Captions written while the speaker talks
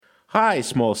Hi,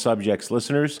 Small Subjects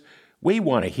listeners. We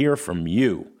want to hear from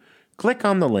you. Click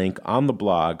on the link on the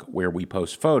blog where we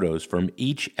post photos from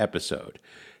each episode.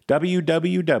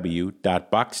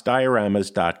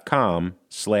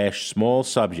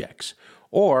 www.boxdioramas.com/smallsubjects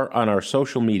or on our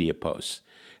social media posts.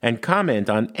 And comment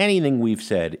on anything we've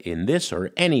said in this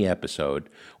or any episode,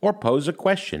 or pose a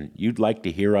question you'd like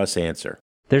to hear us answer.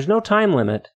 There's no time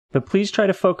limit, but please try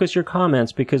to focus your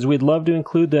comments because we'd love to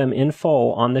include them in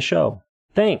full on the show.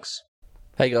 Thanks.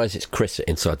 Hey guys, it's Chris at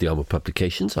Inside the Armour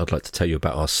Publications. I'd like to tell you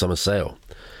about our summer sale.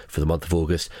 For the month of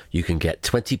August, you can get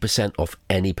 20% off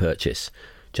any purchase.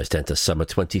 Just enter Summer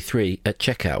 23 at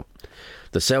checkout.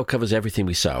 The sale covers everything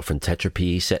we sell, from Tetra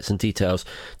PE sets and details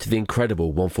to the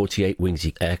incredible 148 Wings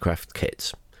aircraft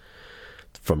kits.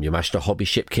 From your Yamashita hobby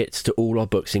ship kits to all our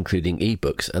books, including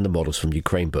ebooks and the models from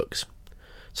Ukraine books.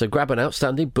 So grab an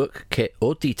outstanding book, kit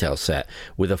or detail set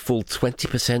with a full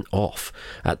 20% off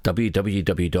at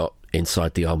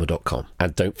www.insidethearmour.com.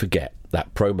 And don't forget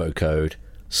that promo code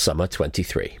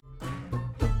SUMMER23.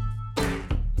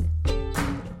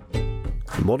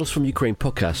 The Models from Ukraine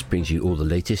podcast brings you all the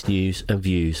latest news and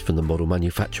views from the model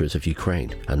manufacturers of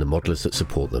Ukraine and the modelers that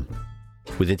support them.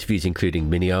 With interviews including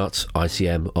Mini Arts,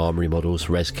 ICM, Armory Models,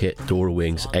 ResKit, Dora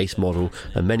Wings, Ace Model,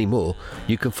 and many more,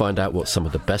 you can find out what some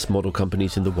of the best model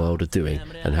companies in the world are doing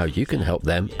and how you can help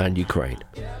them and Ukraine.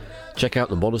 Check out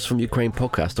the Models from Ukraine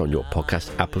podcast on your podcast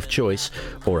app of choice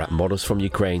or at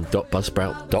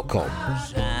modelsfromukraine.buzzsprout.com.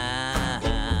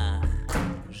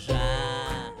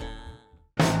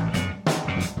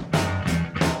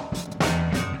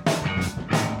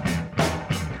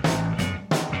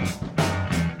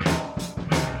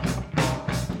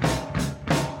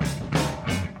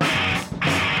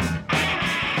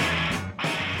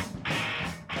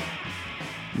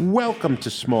 Welcome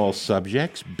to Small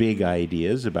Subjects, Big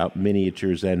Ideas about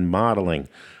Miniatures and Modeling.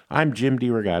 I'm Jim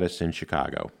DeRogatis in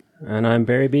Chicago. And I'm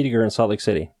Barry Biediger in Salt Lake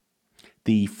City.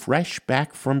 The fresh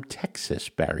back from Texas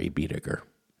Barry Biediger.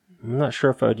 I'm not sure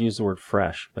if I would use the word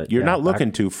fresh, but you're not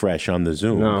looking too fresh on the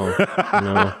Zoom. No.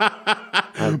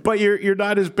 But you're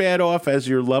not as bad off as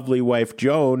your lovely wife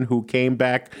Joan, who came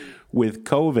back with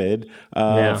COVID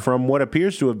from what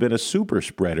appears to have been a super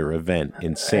spreader event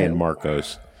in San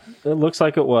Marcos. It looks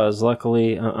like it was.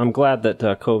 Luckily, I'm glad that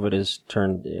COVID has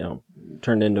turned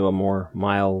into a more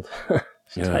mild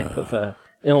type of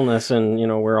illness, and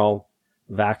we're all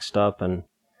vaxxed up, and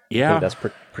I think that's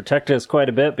protected us quite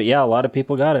a bit. But a lot of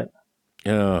people got it.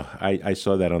 I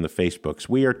saw that on the Facebooks.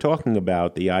 We are talking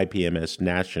about the IPMS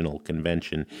National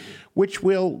Convention, which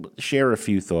we'll share a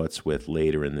few thoughts with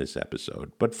later in this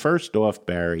episode. But first off,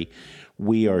 Barry,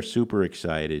 we are super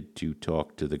excited to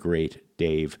talk to the great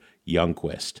Dave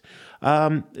Youngquist.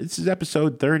 This is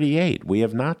episode 38. We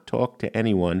have not talked to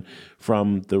anyone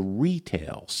from the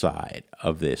retail side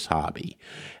of this hobby.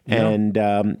 Yeah. And,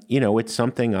 it's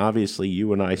something, obviously,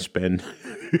 you and I spend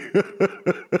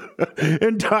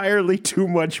entirely too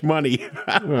much money.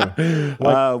 Like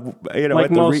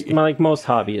most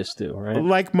hobbyists do, right?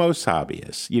 Like most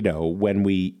hobbyists, when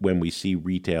we see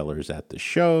retailers at the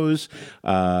shows,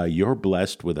 you're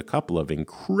blessed with a couple of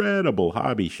incredible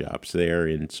hobby shops there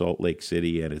in Salt Lake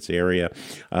City and its area.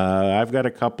 I've got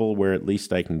a couple where at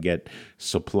least I can get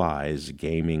supplies, a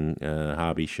gaming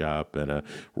hobby shop and a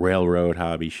railroad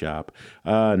hobby shop.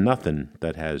 Nothing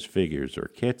that has figures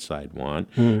or kits I'd want.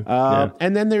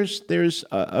 And then there's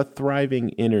a thriving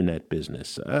internet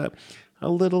business. A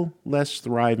little less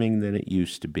thriving than it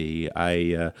used to be.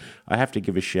 I have to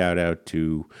give a shout out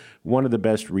to one of the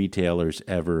best retailers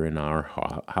ever in our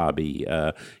hobby,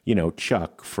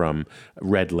 Chuck from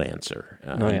Red Lancer.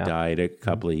 He died a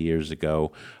couple of years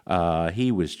ago.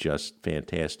 He was just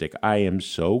fantastic. I am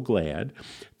so glad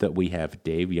that we have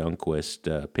Dave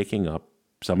Youngquist picking up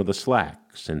some of the slack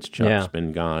since Chuck's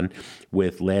been gone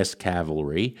with Last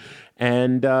Cavalry,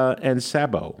 and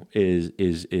Sabo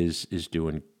is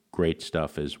doing great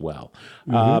stuff as well.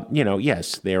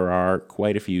 Yes, there are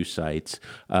quite a few sites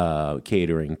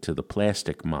catering to the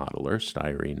plastic modeler,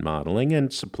 styrene modeling,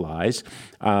 and supplies.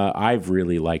 I've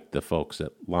really liked the folks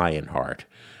at Lionheart,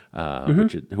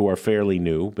 who are fairly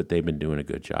new, but they've been doing a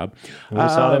good job. We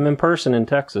saw them in person in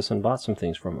Texas and bought some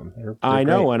things from them. They're I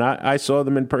know, great. And I saw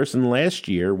them in person last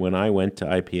year when I went to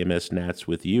IPMS Nats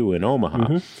with you in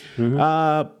Omaha.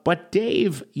 But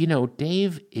Dave,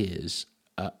 Dave is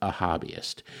a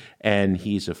hobbyist, and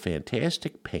he's a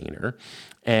fantastic painter,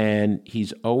 and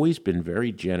he's always been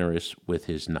very generous with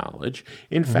his knowledge.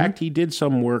 In fact, he did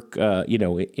some work,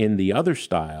 in the other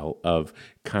style of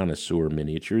connoisseur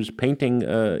miniatures, painting,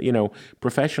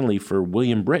 professionally for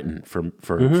William Britton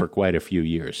for quite a few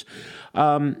years.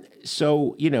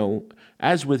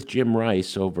 as with Jim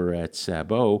Rice over at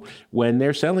Sabot, when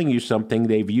they're selling you something,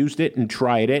 they've used it and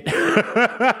tried it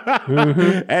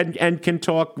and can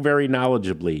talk very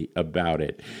knowledgeably about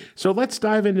it. So let's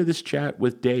dive into this chat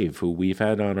with Dave, who we've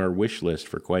had on our wish list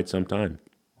for quite some time.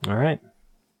 All right.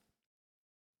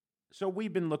 So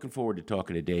we've been looking forward to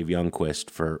talking to Dave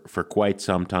Youngquist for quite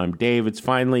some time. Dave, it's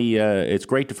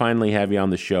great to finally have you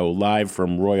on the show live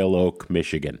from Royal Oak,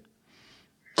 Michigan.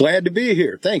 Glad to be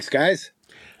here. Thanks, guys.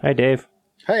 Hi, Dave.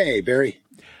 Hey, Barry.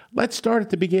 Let's start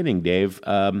at the beginning, Dave.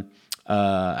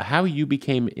 How you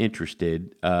became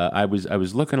interested. I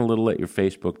was looking a little at your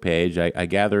Facebook page. I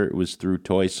gather it was through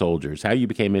Toy Soldiers. How you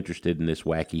became interested in this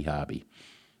wacky hobby?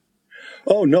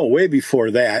 Oh, no, way before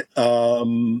that.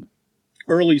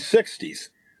 Early 60s.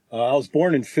 I was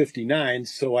born in 59,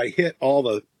 so I hit all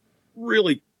the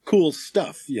really cool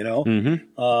stuff, you know.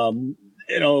 Mm-hmm.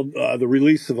 The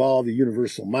release of all the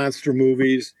Universal Monster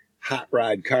movies, hot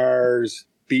rod cars,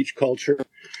 beach culture.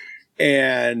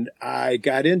 And I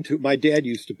got into, my dad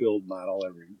used to build model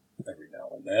every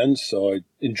now and then, so I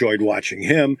enjoyed watching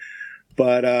him.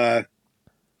 But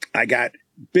I got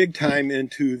big time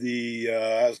into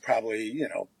I was probably,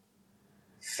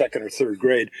 second or third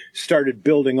grade, started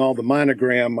building all the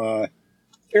monogram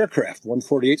aircraft,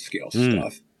 1/48 scale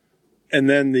stuff. And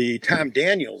then the Tom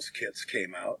Daniels kits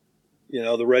came out,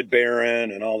 the Red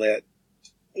Baron and all that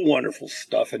wonderful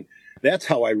stuff. And that's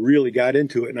how I really got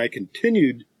into it. And I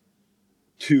continued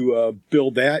to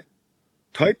build that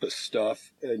type of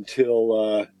stuff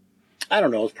until, I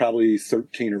don't know, it was probably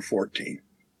 13 or 14.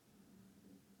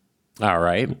 All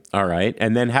right.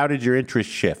 And then how did your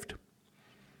interest shift?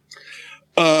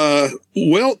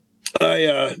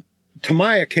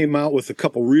 Tamiya came out with a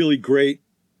couple really great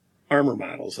armor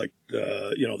models, like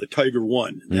the Tiger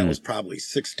 1. That was probably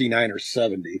 69 or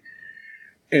 70.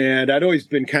 And I'd always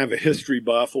been kind of a history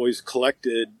buff, always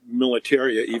collected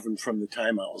militaria, even from the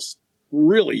time I was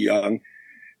really young.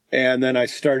 And then I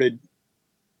started,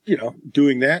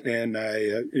 doing that, and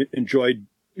I enjoyed,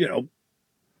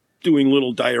 doing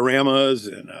little dioramas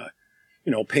and,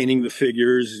 painting the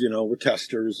figures, with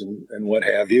testers and what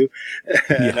have you.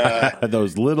 And,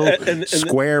 those little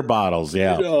square bottles,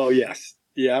 yeah. Oh, yes.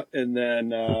 Yeah. And then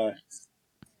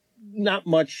not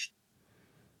much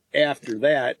after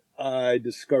that, I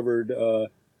discovered the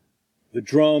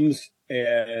drums,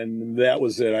 and that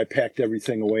was it. I packed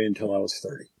everything away until I was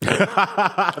 30.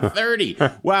 30.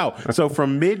 Wow. So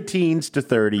from mid-teens to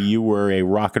 30, you were a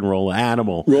rock and roll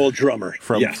animal. Roll drummer.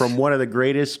 From one of the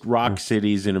greatest rock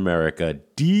cities in America,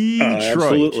 Detroit.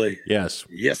 Absolutely. Yes.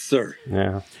 Yes, sir.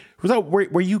 Yeah. So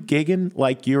were you gigging,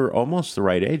 like you're almost the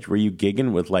right age? Were you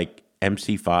gigging with like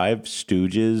MC5,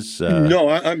 Stooges? No,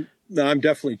 I'm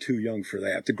definitely too young for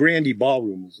that. The Grandy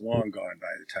Ballroom was long gone by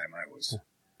the time I was,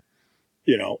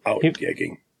 out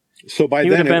gigging. So by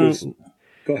then it was...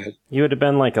 Go ahead. You would have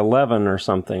been like 11 or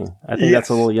something. I think that's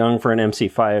a little young for an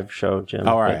MC5 show, Jim.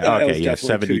 All right. Okay. Yeah.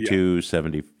 72,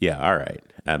 70. Yeah. All right.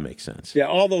 That makes sense. Yeah.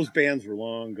 All those bands were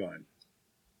long gone.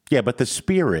 Yeah. But the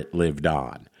spirit lived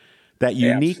on. That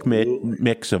unique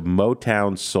mix of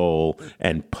Motown soul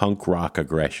and punk rock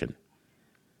aggression.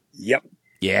 Yep.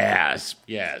 Yes.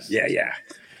 Yeah.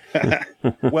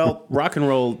 Well, rock and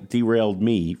roll derailed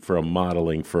me from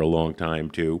modeling for a long time,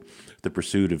 too. The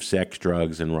pursuit of sex,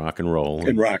 drugs, and rock and roll.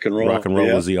 Rock and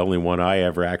roll was the only one I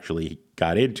ever actually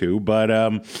got into. But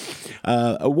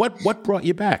what brought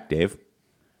you back, Dave?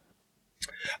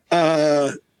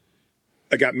 I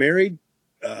got married,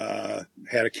 had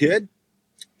a kid,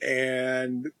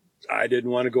 and I didn't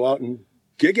want to go out and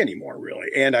gig anymore, really.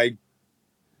 And I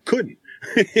couldn't.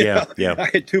 Yeah. I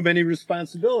had too many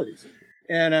responsibilities.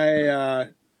 And I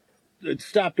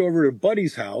stopped over to a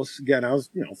buddy's house. Again, I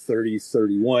was, 30,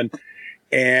 31.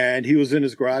 And he was in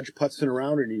his garage putzing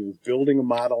around, and he was building a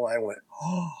model. I went,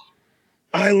 oh,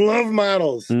 I love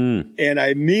models. And I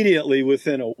immediately,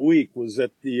 within a week, was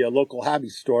at the local hobby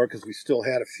store, because we still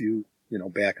had a few,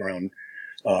 back around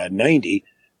 90,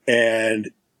 and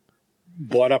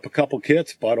bought up a couple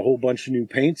kits, bought a whole bunch of new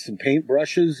paints and paint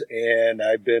brushes, and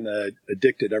I've been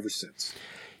addicted ever since.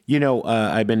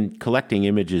 I've been collecting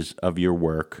images of your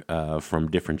work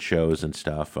from different shows and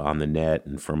stuff on the net,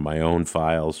 and from my own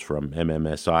files from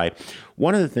MMSI.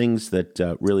 One of the things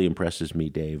that really impresses me,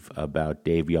 Dave, about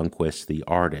Dave Youngquist, the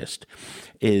artist,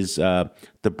 is the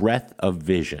breadth of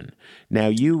vision. Now,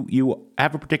 you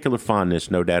have a particular fondness,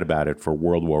 no doubt about it, for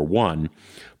World War I.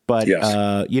 But,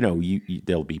 yes.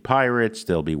 There'll be pirates,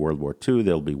 there'll be World War II,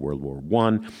 there'll be World War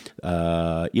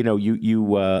I,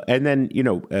 and then,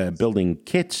 building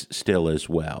kits still as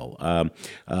well.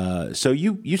 So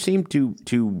you seem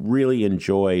to really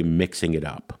enjoy mixing it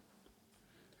up.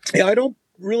 Yeah, I don't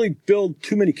really build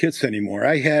too many kits anymore.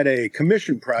 I had a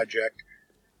commission project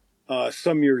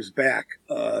some years back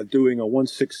doing a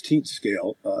 1/16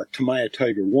 scale Tamiya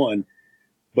Tiger 1,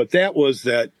 but that was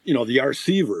the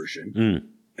RC version. Mm.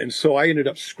 And so I ended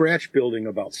up scratch building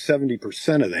about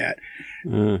 70% of that.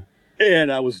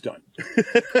 And I was done.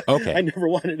 Okay. I never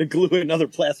wanted to glue another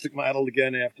plastic model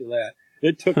again after that.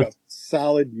 It took a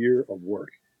solid year of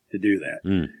work to do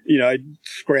that. I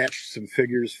scratched some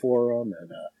figures for them.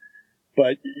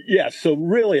 But yeah, so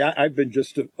really I've been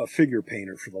just a figure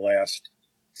painter for the last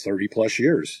 30 plus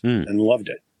years and loved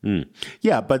it.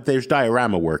 Yeah, but there's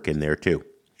diorama work in there too.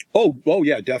 Oh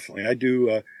yeah, definitely. I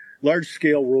do large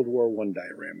scale World War I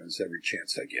dioramas every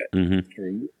chance I get.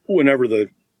 Whenever the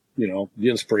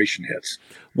inspiration hits.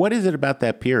 What is it about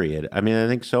that period? I mean, I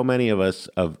think so many of us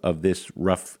of this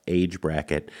rough age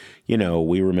bracket,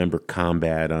 we remember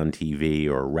Combat on TV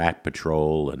or Rat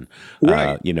Patrol and,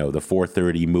 right. The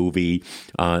 4:30 movie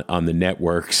on the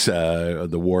networks, the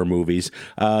war movies.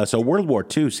 So World War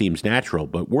II seems natural,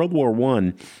 but World War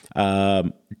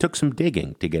I took some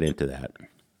digging to get into that.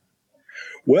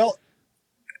 Well,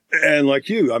 and like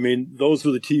you, I mean, those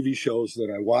were the TV shows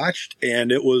that I watched,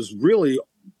 and it was really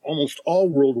almost all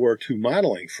World War II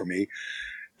modeling for me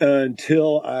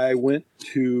until I went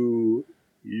to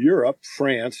Europe,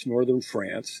 France, northern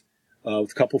France,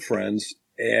 with a couple friends,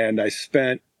 and I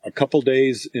spent a couple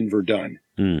days in Verdun.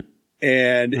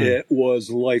 And it was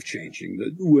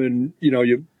life-changing. When,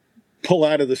 you pull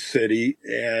out of the city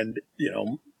and,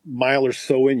 mile or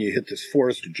so in, you hit this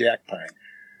forest of jack pine.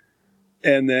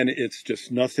 And then it's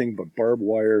just nothing but barbed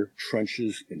wire,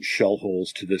 trenches, and shell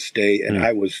holes to this day. And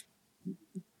I was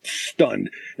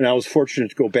stunned. And I was fortunate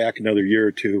to go back another year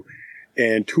or two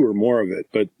and tour more of it.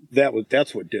 But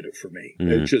that's what did it for me.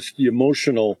 It's just the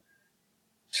emotional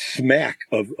smack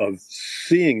of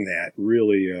seeing that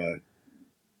really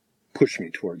pushed me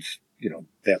towards,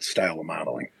 that style of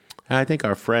modeling. I think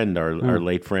our friend, our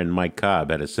late friend Mike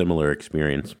Cobb, had a similar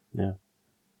experience. Yeah.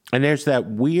 And there's that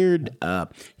weird,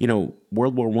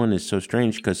 World War I is so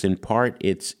strange because in part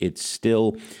it's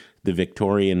still the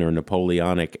Victorian or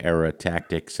Napoleonic era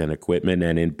tactics and equipment,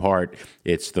 and in part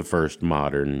it's the first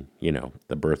modern,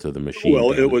 the birth of the machine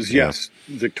gun. It was, yes,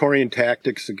 Victorian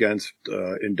tactics against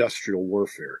industrial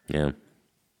warfare. Yeah.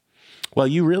 Well,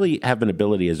 you really have an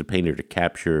ability as a painter to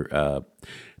capture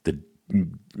the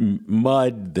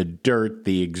mud, the dirt,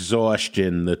 the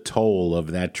exhaustion, the toll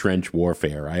of that trench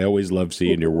warfare. I always love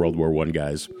seeing your World War I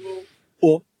guys.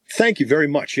 Well, thank you very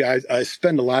much. Yeah, I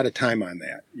spend a lot of time on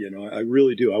that. I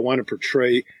really do. I want to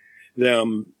portray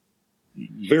them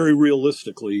very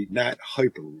realistically, not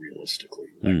hyper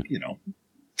realistically.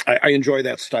 I enjoy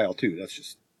that style too. That's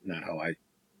just not how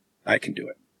I can do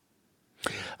it.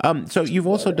 So you've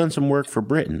also done some work for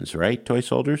Britons, right? Toy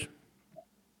soldiers?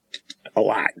 A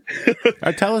lot.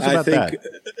 Tell us about that.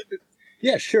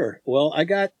 Yeah, sure. Well, I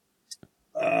got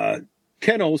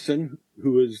Ken Olsen,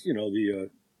 who is,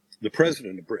 the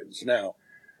president of Britons now.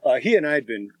 He and I had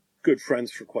been good friends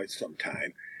for quite some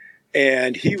time.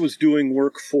 And he was doing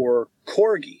work for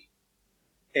Corgi.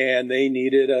 And they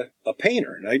needed a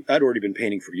painter. And I'd already been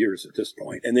painting for years at this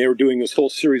point. And they were doing this whole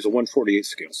series of 1/48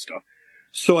 scale stuff.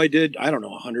 So I did,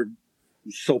 100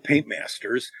 so paint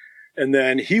masters. And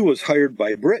then he was hired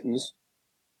by Britons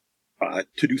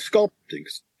to do sculpting.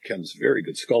 Ken's a very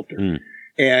good sculptor.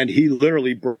 And he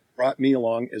literally brought me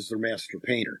along as their master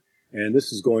painter. And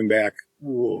this is going back,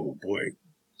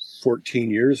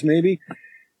 14 years maybe.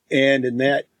 And in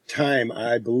that time,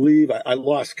 I believe, I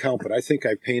lost count, but I think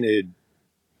I painted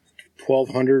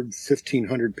 1,200,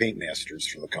 1,500 paint masters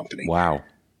for the company. Wow.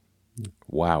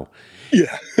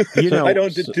 Yeah. I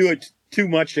don't do it too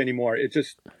much anymore. It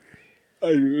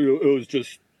was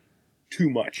just too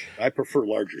much. I prefer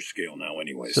larger scale now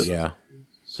anyways.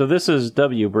 So this is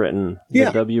W. Britton.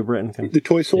 The W. Britton company. The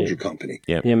toy soldier company.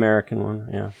 Yeah. The American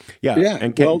one, Yeah.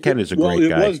 And Ken is a great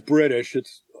guy. It was British. It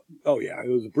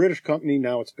was a British company.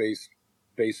 Now it's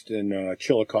based in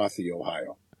Chillicothe,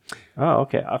 Ohio. Oh,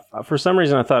 okay. For some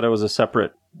reason, I thought it was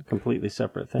completely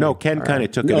separate thing. No, Ken kind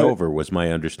of took it over, was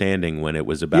my understanding, when it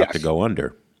was about to go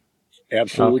under.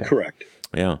 Absolutely correct.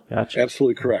 Yeah. Gotcha.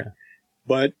 Absolutely correct. Okay.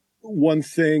 But one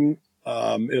thing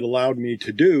it allowed me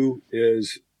to do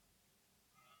is,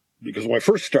 because when I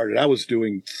first started, I was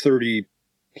doing 30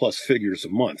 plus figures a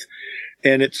month.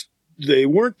 And they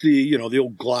weren't the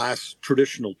old gloss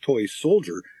traditional toy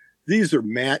soldier. These are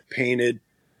matte painted,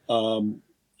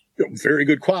 very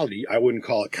good quality. I wouldn't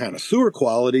call it connoisseur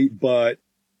quality, but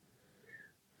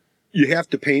you have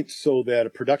to paint so that a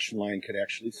production line could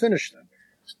actually finish them.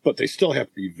 But they still have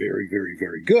to be very, very,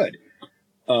 very good.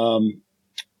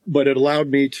 But it allowed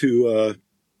me to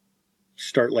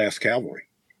start Last Cavalry.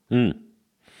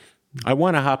 I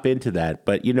want to hop into that,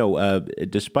 but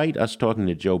despite us talking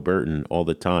to Joe Burton all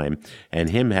the time and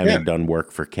him having done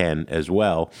work for Ken as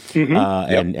well,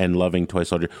 and loving Toy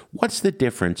Soldier, what's the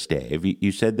difference, Dave?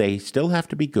 You said they still have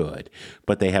to be good,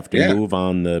 but they have to move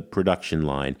on the production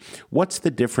line. What's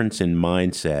the difference in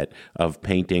mindset of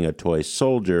painting a toy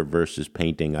soldier versus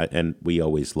painting, and we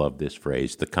always love this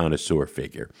phrase, the connoisseur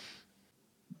figure?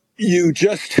 You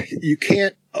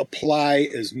can't apply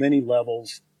as many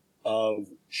levels of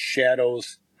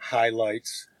shadows,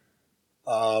 highlights.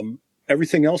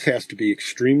 Everything else has to be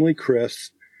extremely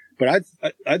crisp. But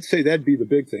I'd say that'd be the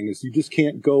big thing, is you just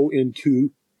can't go into,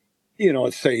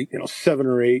 let's say, 7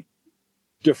 or 8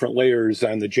 different layers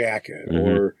on the jacket,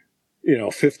 or,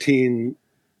 15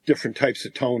 different types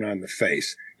of tone on the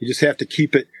face. You just have to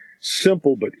keep it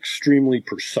simple but extremely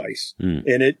precise.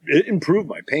 And it improved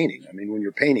my painting. I mean, when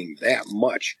you're painting that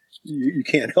much, you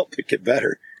can't help but get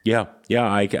better. Yeah,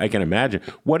 I can imagine.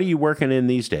 What are you working in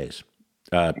these days,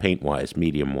 paint-wise,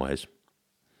 medium-wise?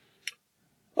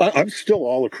 I'm still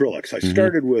all acrylics. I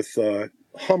started with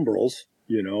Humbrels,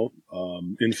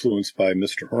 influenced by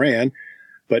Mr. Horan,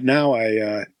 but now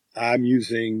I'm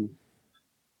using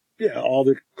all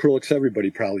the acrylics everybody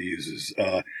probably uses.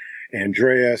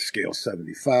 Andrea, scale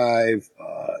 75,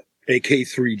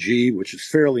 AK3G, which is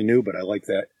fairly new, but I like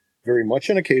that very much,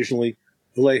 and occasionally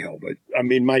Vallejo. But I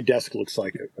mean, my desk looks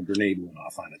like a grenade went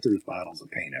off on it. There's bottles of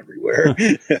paint everywhere.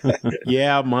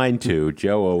 Yeah, mine too.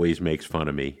 Joe always makes fun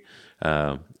of me,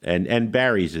 and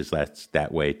Barry's is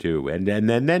that way too. And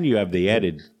then you have the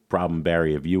added problem,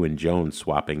 Barry, of you and Joan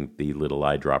swapping the little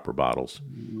eyedropper bottles.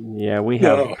 Yeah, we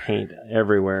have paint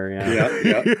everywhere.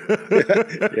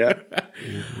 Yeah.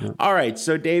 All right,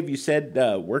 so Dave, you said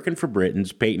working for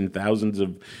Britons, painting thousands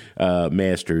of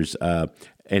masters,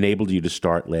 enabled you to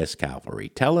start Last Cavalry.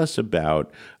 Tell us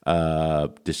about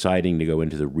deciding to go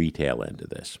into the retail end of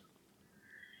this.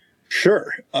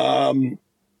 Sure. Well,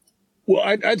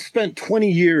 I'd spent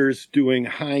 20 years doing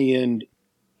high-end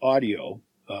audio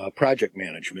project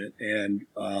management and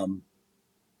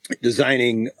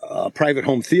designing private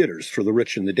home theaters for the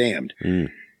rich and the damned.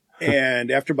 And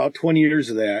after about 20 years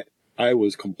of that, I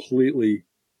was completely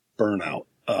burnt out.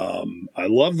 I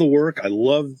love the work. I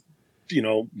love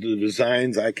the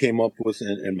designs I came up with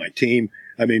and my team.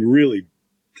 I mean, really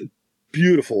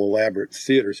beautiful, elaborate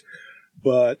theaters.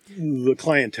 But the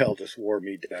clientele just wore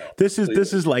me down. This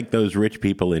is like those rich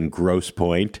people in Grosse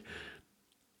Pointe.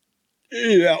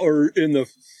 Yeah, or in the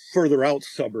further out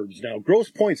suburbs. Now,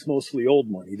 Grosse Pointe's mostly old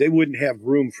money. They wouldn't have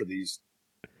room for these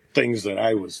things that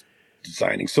I was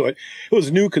designing. So it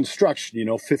was new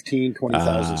construction, 15,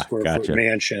 20,000 square foot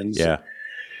mansions. Yeah.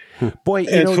 Boy,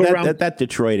 that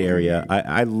Detroit area,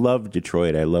 I love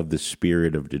Detroit. I love the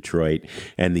spirit of Detroit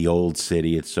and the old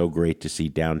city. It's so great to see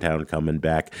downtown coming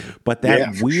back. But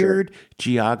that weird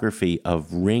geography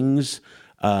of rings,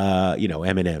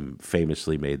 Eminem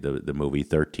famously made the movie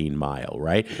 13 Mile,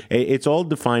 right? It's all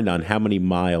defined on how many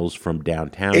miles from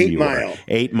downtown 8 you mile. are.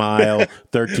 8 mile,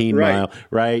 13 right. mile,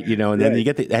 right? And then you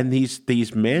get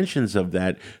these mansions of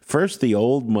that. First, the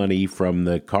old money from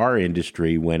the car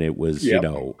industry when it was,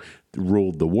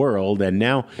 ruled the world. And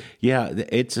now,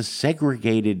 it's a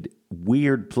segregated,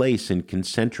 weird place in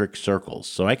concentric circles.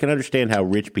 So I can understand how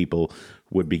rich people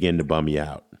would begin to bum you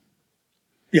out.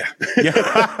 Yeah.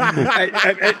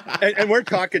 and we're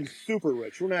talking super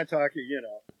rich. We're not talking,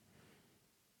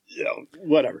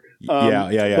 whatever.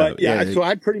 Yeah. So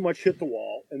I pretty much hit the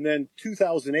wall. And then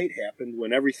 2008 happened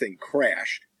when everything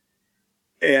crashed.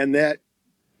 And that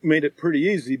made it pretty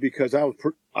easy because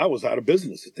I was out of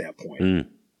business at that point.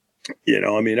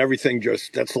 Everything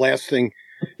that's the last thing,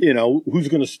 who's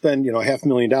going to spend,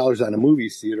 $500,000 on a movie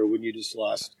theater when you just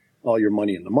lost all your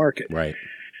money in the market. Right.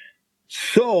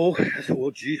 So I said,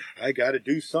 well, gee, I got to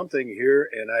do something here.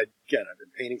 And I've been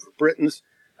painting for Britons.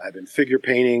 I've been figure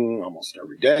painting almost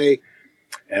every day.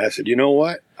 And I said, you know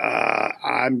what?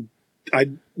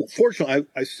 Fortunately,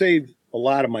 I saved a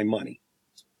lot of my money.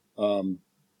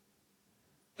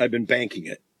 I've been banking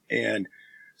it. And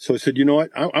so I said, you know what?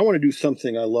 I want to do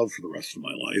something I love for the rest of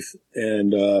my life.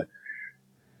 And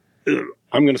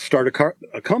I'm going to start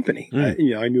a company.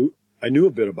 I knew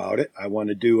a bit about it. I want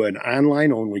to do an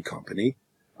online-only company.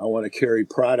 I want to carry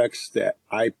products that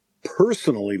I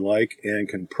personally like and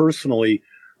can personally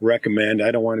recommend. I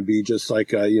don't want to be just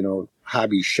like a,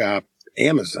 hobby shop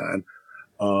Amazon,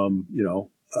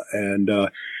 and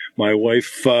my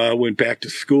wife went back to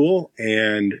school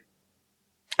and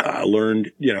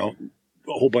learned, a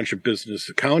whole bunch of business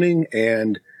accounting,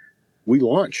 and we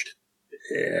launched.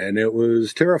 And it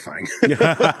was terrifying.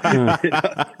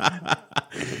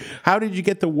 How did you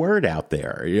get the word out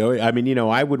there?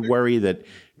 I would worry that,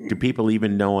 do people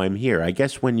even know I'm here? I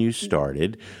guess when you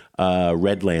started,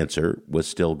 Red Lancer was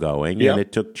still going, and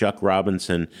it took Chuck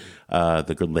Robinson,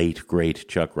 the late, great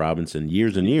Chuck Robinson,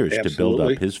 years and years to build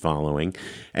up his following.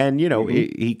 And,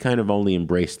 he kind of only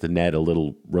embraced the net a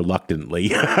little reluctantly.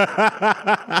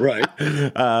 Right.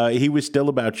 He was still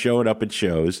about showing up at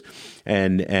shows,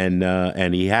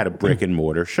 and he had a brick and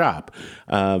mortar shop.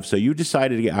 So you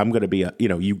decided, I'm going to be,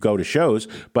 you go to shows,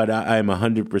 but I'm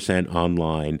 100%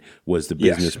 online was the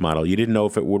business model. You didn't know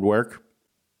if it would work?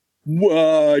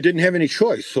 I didn't have any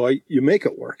choice, so you make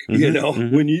it work.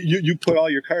 When you put all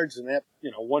your cards in that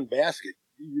one basket,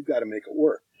 you've got to make it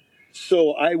work.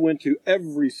 So I went to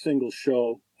every single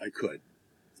show I could.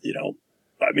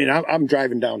 I'm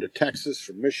driving down to Texas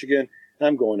from Michigan.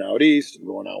 I'm going out east. I'm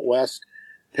going out west,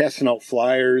 passing out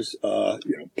flyers.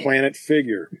 Planet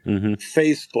Figure,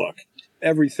 Facebook,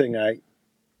 everything I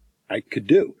could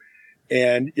do.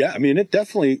 And it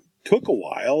definitely took a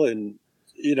while, and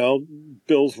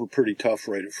bills were pretty tough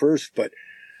right at first, but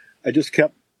I just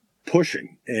kept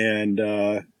pushing, and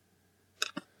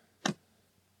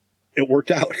it worked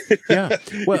out. Yeah.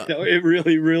 Well, it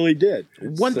really, really did.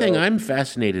 One thing I'm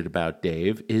fascinated about,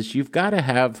 Dave, is you've got to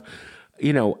have,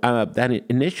 that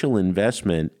initial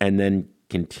investment and then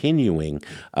continuing.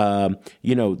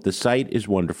 The site is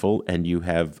wonderful, and you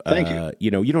have, Thank you.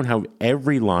 You don't have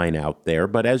every line out there,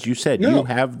 but as you said, you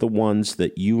have the ones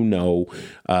that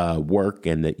work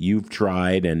and that you've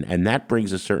tried, and that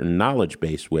brings a certain knowledge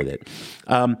base with it.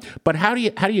 But how do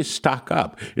you stock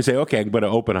up? You say, okay, I'm going to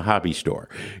open a hobby store,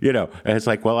 and it's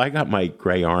like, well, I got my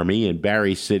Gray Army, and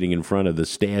Barry's sitting in front of the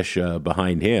stash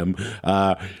behind him.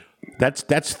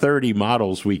 That's 30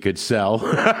 models we could sell.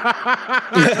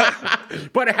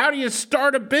 But how do you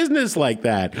start a business like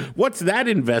that? What's that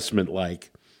investment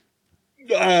like?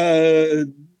 It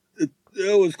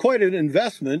was quite an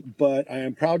investment, but I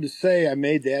am proud to say I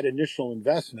made that initial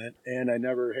investment, and I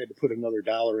never had to put another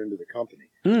dollar into the company.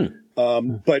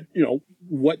 But,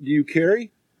 what do you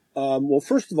carry? Well,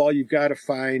 first of all, you've got to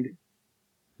find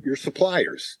your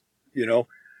suppliers.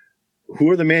 Who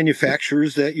are the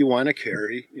manufacturers that you want to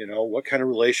carry? What kind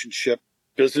of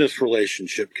business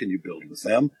relationship can you build with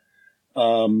them?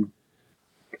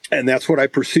 And that's what I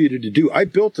proceeded to do. I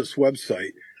built this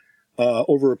website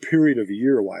over a period of a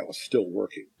year while I was still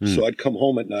working. So I'd come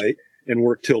home at night and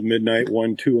work till midnight,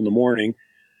 1, 2 in the morning.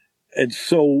 And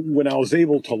so when I was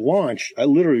able to launch, I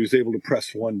literally was able to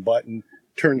press one button,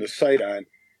 turn the site on,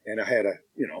 and I had a,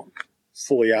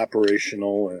 fully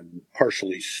operational and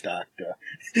partially stocked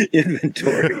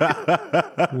inventory.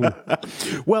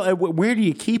 Well, where do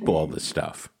you keep all this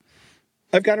stuff?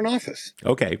 I've got an office.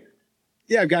 Okay.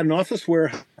 Yeah, I've got an office where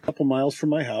a couple miles from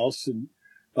my house, and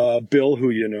Bill,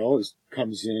 who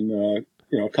comes in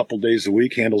a couple days a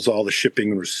week, handles all the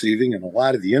shipping and receiving and a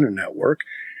lot of the internet work.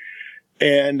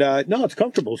 And no, it's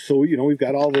comfortable. So we've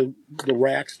got all the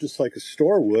racks just like a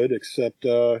store would, except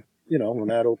we're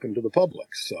not open to the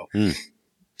public. So,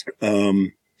 but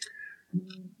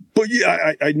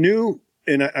yeah, I knew,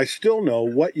 and I still know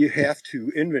what you have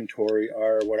to inventory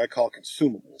are what I call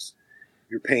consumables: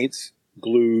 your paints,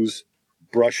 glues,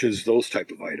 brushes, those type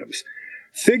of items.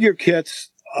 Figure kits,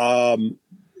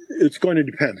 it's going to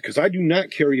depend, because I do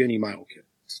not carry any model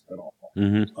kits at all.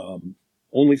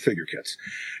 Only figure kits.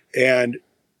 And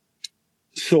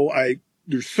so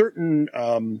there's certain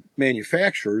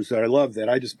manufacturers that I love that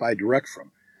I just buy direct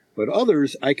from, but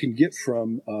others I can get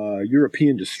from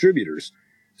European distributors.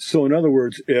 So in other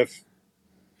words, if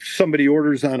somebody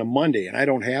orders on a Monday and I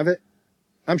don't have it,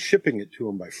 I'm shipping it to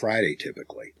them by Friday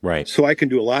typically. Right. So I can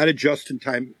do a lot of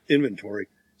just-in-time inventory,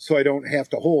 so I don't have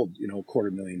to hold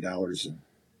 $250,000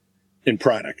 in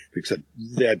product, because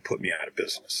that'd put me out of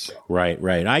business. So. Right.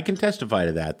 I can testify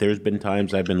to that. There's been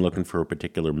times I've been looking for a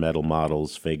particular metal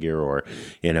models figure, or,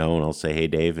 and I'll say, hey,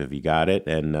 Dave, have you got it?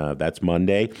 And that's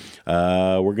Monday.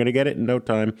 We're going to get it in no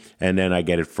time. And then I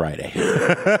get it Friday.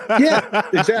 Yeah,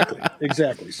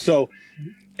 exactly. So,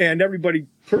 and everybody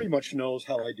pretty much knows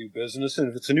how I do business. And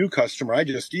if it's a new customer, I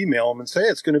just email them and say,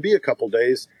 it's going to be a couple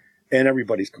days. And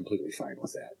everybody's completely fine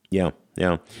with that. Yeah.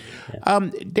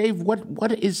 Dave,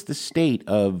 what is the state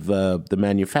of the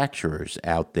manufacturers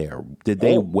out there? Did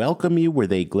they welcome you? Were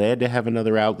they glad to have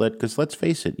another outlet? Because let's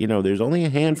face it, there's only a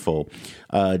handful,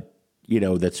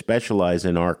 that specialize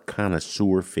in our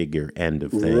connoisseur figure end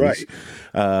of things. Right.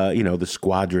 The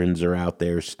Squadrons are out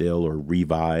there still, or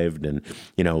revived, and,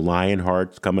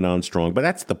 Lionheart's coming on strong. But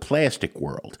that's the plastic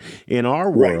world. In our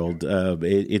world,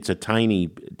 it's a tiny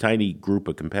group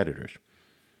of competitors.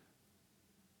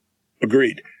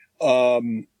 Agreed.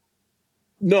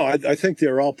 No, I think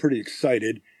they're all pretty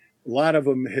excited. A lot of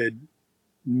them had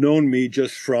known me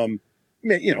just from,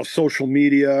 social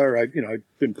media, or I've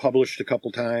been published a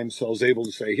couple times. So I was able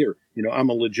to say, here, I'm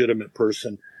a legitimate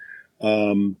person,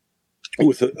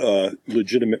 with a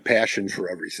legitimate passion for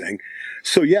everything.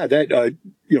 So yeah, that,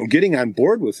 getting on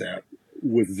board with that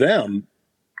with them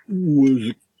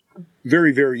was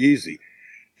very, very easy.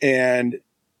 And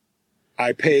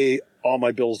I pay all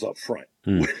my bills up front,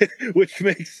 which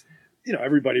makes,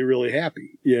 everybody really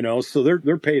happy, so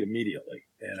they're paid immediately.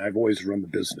 And I've always run the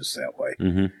business that way.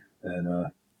 Mm-hmm.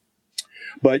 And,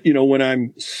 but when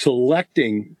I'm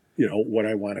selecting, what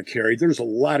I want to carry, there's a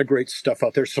lot of great stuff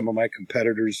out there. Some of my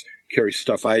competitors carry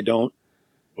stuff I don't,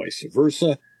 vice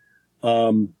versa.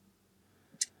 And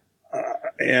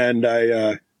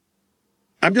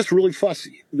I'm just really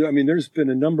fussy. I mean, there's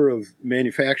been a number of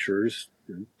manufacturers,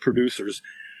 producers.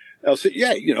 I'll say,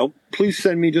 yeah, please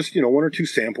send me just, one or two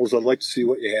samples. I'd like to see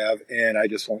what you have, and I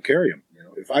just won't carry them.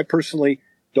 If I personally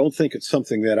don't think it's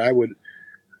something that I would,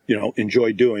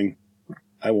 enjoy doing,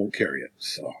 I won't carry it.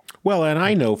 So. Well, and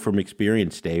I know from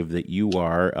experience, Dave, that you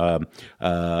are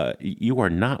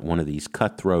not one of these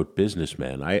cutthroat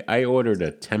businessmen. I ordered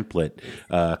a template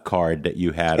card that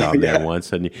you had on there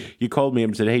once, and you called me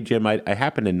and said, "Hey, Jim, I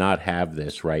happen to not have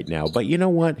this right now, but you know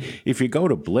what? If you go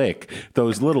to Blick,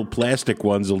 those little plastic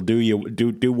ones will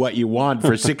do what you want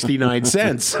for 69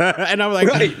 cents." And I'm like,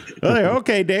 right.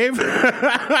 "Okay, Dave."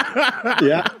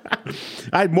 Yeah,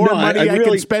 I had more money I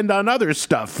could spend on other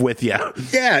stuff with you.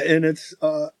 Yeah, and it's.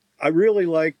 I really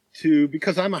like to,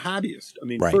 because I'm a hobbyist. I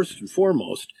mean, right. First and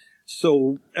foremost.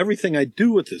 So everything I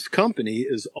do with this company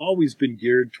has always been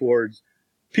geared towards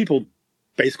people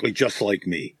basically just like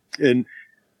me and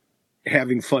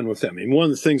having fun with them. And one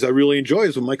of the things I really enjoy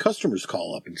is when my customers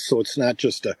call up. And so it's not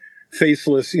just a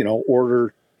faceless,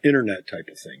 order internet type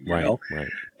of thing, you know? Right.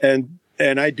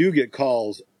 And I do get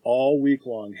calls all week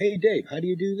long. "Hey, Dave, how do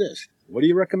you do this? What do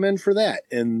you recommend for that?"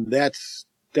 And that's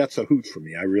a hoot for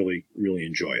me. I really, really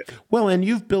enjoy it. Well, and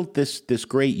you've built this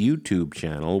great YouTube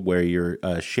channel where you're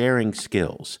sharing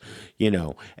skills,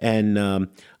 and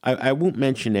I won't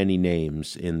mention any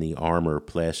names in the armor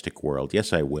plastic world.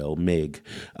 Yes, I will. MIG.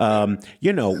 Where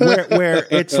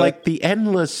it's like the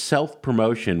endless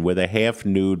self-promotion with a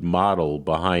half-nude model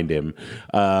behind him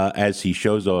as he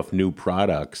shows off new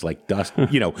products like dust,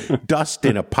 dust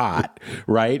in a pot,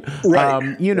 right?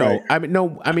 Right.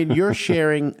 Right. I mean, you're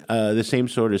sharing the same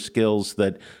sort of skills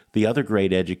that the other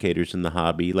great educators in the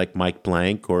hobby, like Mike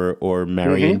Blank or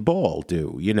Marion Ball,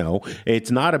 do.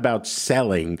 It's not about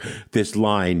selling this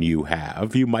line you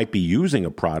have. You might be using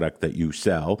a product that you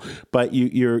sell, but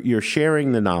you're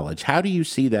sharing the knowledge. How do you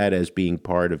see that as being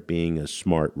part of being a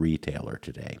smart retailer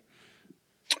today?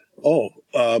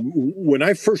 When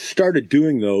I first started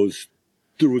doing those,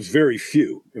 there was very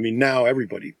few. I mean, now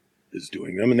everybody is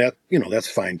doing them, and that that's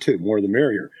fine too. More the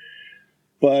merrier.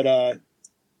 But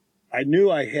I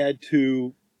knew I had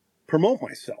to promote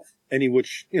myself any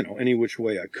which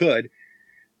way I could.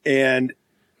 And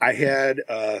I had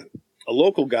a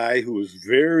local guy who was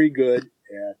very good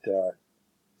at,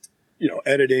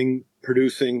 editing,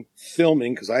 producing,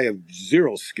 filming, because I have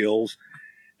zero skills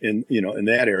in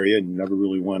that area and never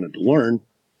really wanted to learn.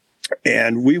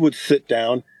 And we would sit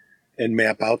down and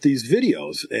map out these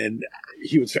videos. And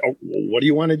he would say, "Oh, well, what do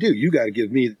you want to do? You got to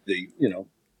give me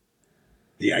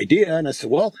the idea." And I said,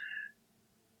 "Well,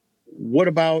 what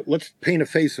about, let's paint a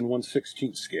face in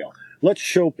 1/16 scale. Let's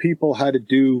show people how to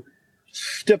do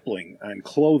stippling on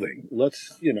clothing.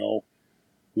 Let's,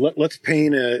 let's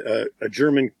paint a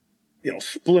German,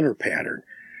 splinter pattern.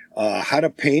 How to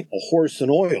paint a horse in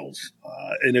oils."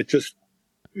 And it just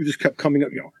kept coming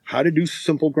up, how to do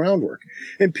simple groundwork.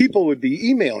 And people would be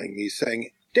emailing me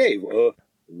saying, "Dave,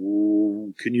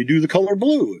 can you do the color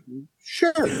blue?"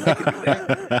 "Sure, I can do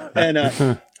that."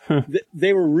 And,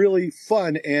 they were really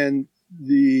fun, and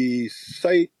the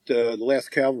site, the Last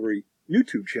Cavalry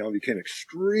YouTube channel, became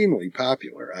extremely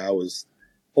popular. I was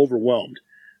overwhelmed.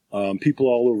 People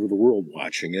all over the world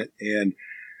watching it, and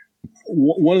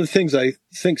one of the things I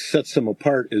think sets them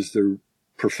apart is they're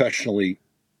professionally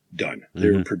done.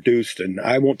 They're produced, and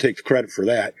I won't take the credit for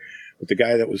that. But the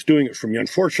guy that was doing it for me,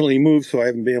 unfortunately, moved, so I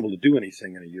haven't been able to do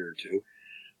anything in a year or two.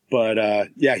 But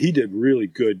yeah, he did really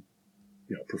good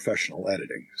professional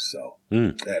editing. So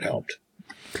that helped.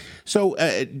 So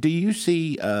do you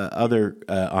see other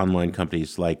online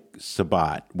companies like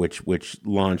Sabat, which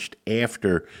launched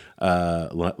after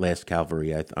Last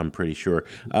Cavalry. I'm pretty sure.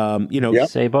 Yep.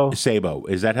 Sabo.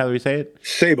 Is that how we say it?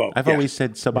 Sabo. I've always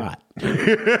said Sabat because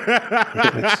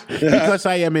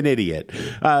I am an idiot.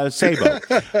 Sabo.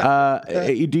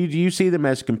 Do you see them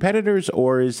as competitors,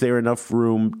 or is there enough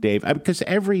room, Dave? Because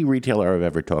every retailer I've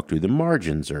ever talked to, the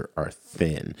margins are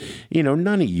thin.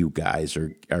 None of you guys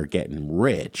are getting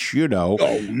rich.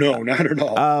 Oh no, not at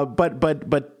all.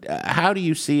 But how do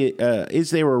you see it?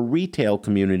 Is there a retail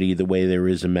community the way there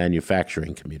is a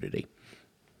manufacturing community?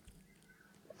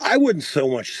 I wouldn't so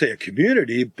much say a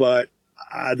community, but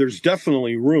there's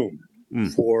definitely room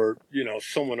for,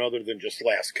 someone other than just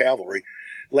Last Cavalry.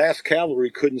 Last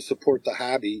Cavalry couldn't support the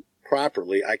hobby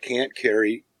properly. I can't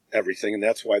carry everything, and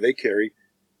that's why they carry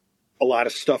a lot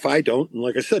of stuff I don't. And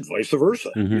like I said, vice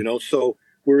versa, so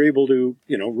we're able to,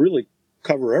 really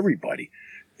cover everybody.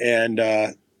 And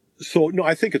so, no,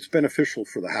 I think it's beneficial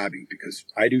for the hobby because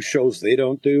I do shows they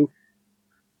don't do.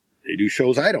 They do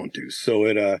shows I don't do.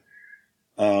 So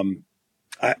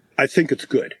I think it's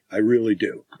good. I really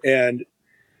do. And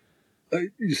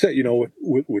you said,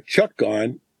 with Chuck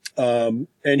gone, and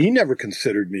he never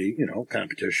considered me,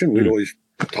 competition. We'd always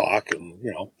talk and,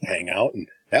 hang out, and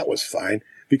that was fine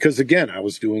because again, I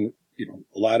was doing,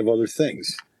 a lot of other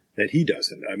things that he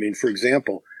doesn't. I mean, for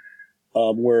example,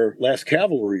 where Last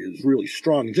Cavalry is really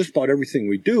strong, and just about everything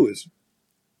we do is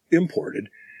imported,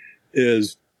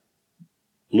 is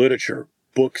literature,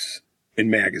 books, and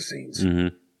magazines.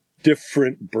 Mm-hmm.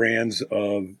 Different brands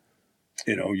of,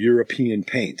 European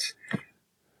paints.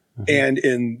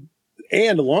 Mm-hmm.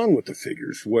 And along with the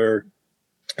figures, where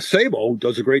Sabo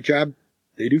does a great job,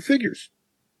 they do figures,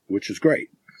 which is great.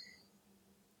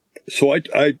 So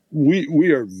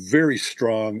we are very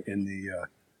strong in the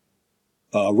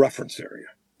reference area.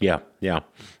 Yeah.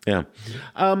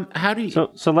 How do you?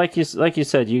 So like you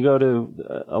said, you go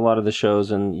to a lot of the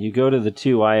shows, and you go to the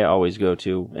two I always go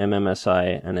to,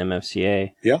 MMSI and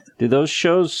MFCA. Yeah. Do those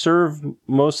shows serve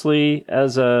mostly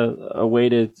as a way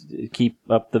to keep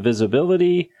up the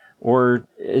visibility, or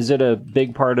is it a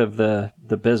big part of the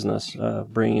business,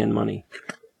 bringing in money?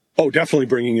 Oh, definitely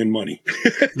bringing in money.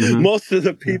 Mm-hmm. Most of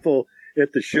the people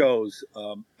at the shows,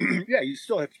 you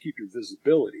still have to keep your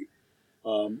visibility.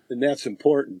 And that's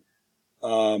important.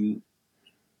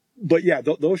 But yeah,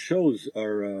 those shows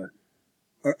are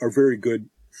very good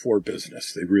for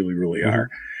business. They really, really are.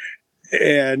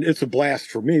 And it's a blast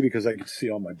for me because I get to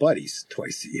see all my buddies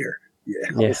twice a year.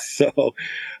 Yeah. So,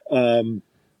 and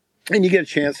you get a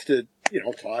chance to,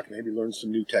 talk, maybe learn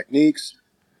some new techniques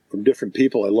from different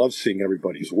people. I love seeing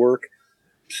everybody's work.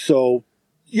 So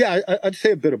yeah, I'd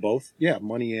say a bit of both. Yeah.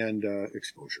 Money and,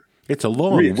 exposure. It's a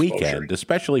long weekend,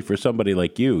 especially for somebody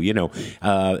like you.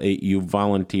 You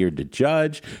volunteered to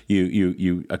judge.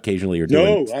 You occasionally are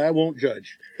doing. No, I won't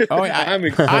judge. Oh, I'm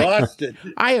exhausted.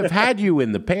 I have had you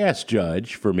in the past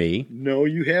judge for me. No,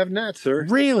 you have not, sir.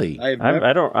 Really?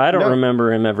 I don't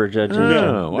remember him ever judging.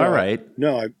 No, all right.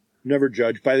 No, I've never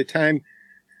judged. By the time,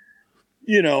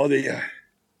 the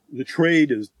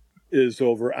trade is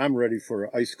over, I'm ready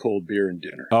for ice cold beer and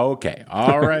dinner. Okay.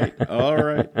 All right. All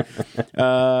right.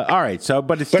 So,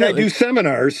 but I do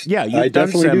seminars. Yeah, you've done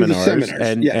seminars,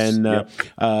 and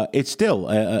it's still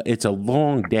it's a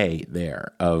long day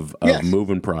there of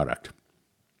moving product.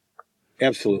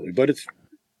 Absolutely, but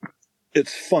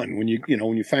it's fun when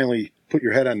you finally put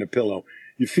your head on the pillow.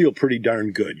 You feel pretty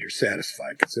darn good. You're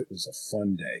satisfied because it was a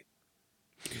fun day.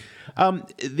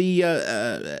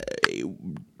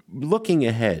 Looking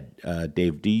ahead,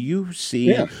 Dave, do you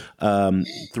see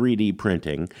 3D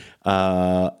printing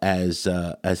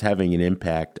as having an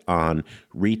impact on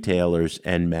retailers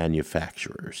and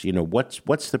manufacturers?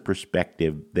 What's the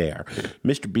perspective there?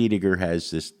 Mr. Biediger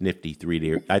has this nifty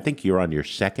 3D. I think you're on your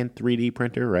second 3D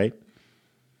printer, right?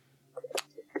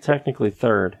 Technically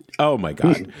third. Oh my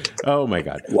God!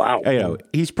 Wow!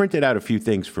 He's printed out a few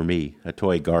things for me, a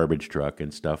toy garbage truck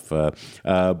and stuff. But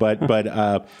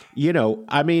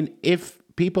I mean, if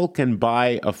people can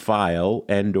buy a file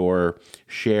and/or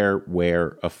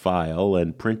shareware a file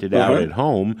and print it out at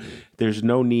home, there's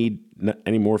no need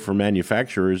anymore for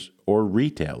manufacturers or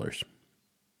retailers.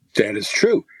 That is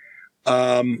true,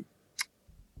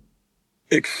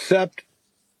 except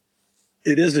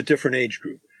it is a different age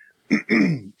group.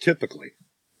 Typically,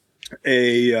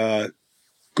 a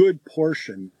good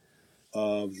portion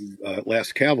of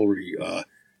Last Cavalry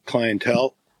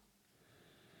clientele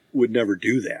would never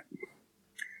do that.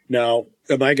 Now,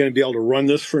 am I going to be able to run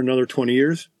this for another 20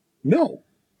 years? No,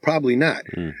 probably not.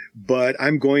 But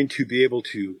I'm going to be able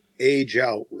to age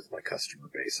out with my customer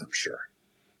base, I'm sure.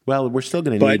 Well, we're still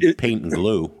going to need paint and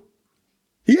glue.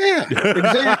 Yeah,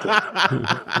 exactly.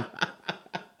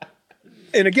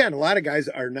 And again, a lot of guys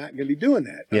are not going to be doing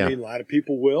that. Yeah. I mean, a lot of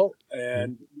people will.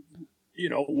 And,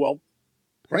 well,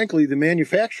 frankly, the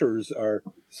manufacturers are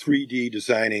 3D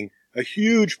designing a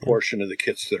huge portion of the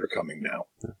kits that are coming now.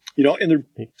 And they're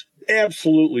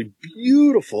absolutely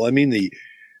beautiful. I mean, the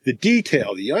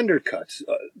detail, the undercuts,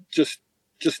 just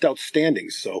outstanding.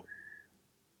 So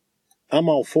I'm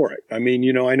all for it. I mean,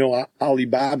 I know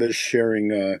Alibaba's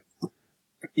sharing,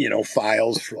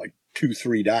 files for like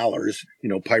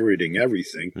 $2-3, pirating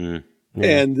everything. Mm. Yeah.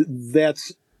 And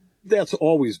that's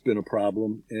always been a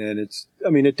problem. And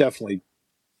it definitely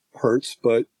hurts,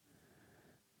 but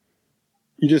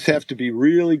you just have to be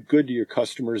really good to your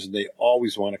customers, and they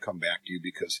always want to come back to you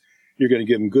because you're going to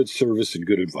give them good service and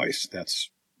good advice. That's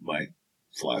my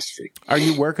philosophy. Are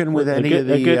you working with any of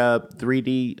the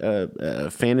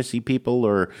 3D fantasy people,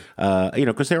 or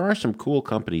because there are some cool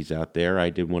companies out there?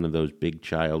 I did one of those big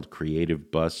child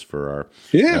creative busts for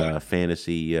our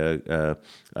fantasy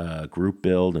group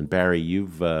build, and Barry,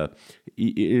 you've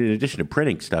in addition to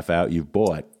printing stuff out, you've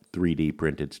bought 3D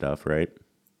printed stuff, right?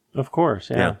 Of course,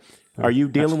 yeah. Are you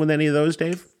dealing with any of those,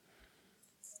 Dave?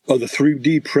 Oh, the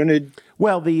 3D printed.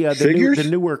 Well, the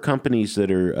newer companies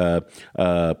that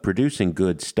are producing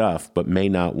good stuff, but may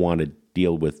not want to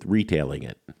deal with retailing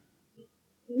it.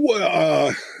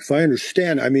 Well, if I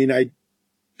understand, I mean,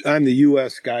 I'm the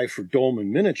U.S. guy for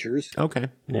Dolman Miniatures. Okay,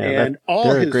 Yeah, and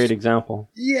they're a great example.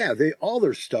 Yeah, all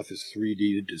their stuff is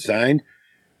 3D designed,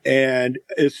 and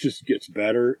it just gets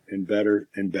better and better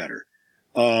and better.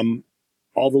 All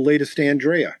the latest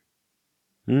Andrea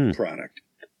product.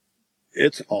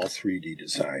 It's all 3D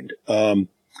designed. So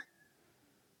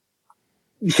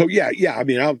yeah. I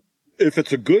mean, if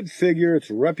it's a good figure, it's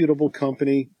a reputable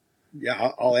company.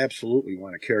 Yeah, I'll absolutely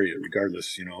want to carry it,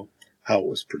 regardless, how it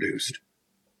was produced.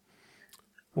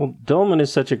 Well, Dolman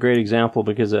is such a great example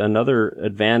because another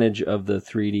advantage of the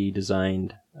 3D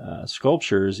designed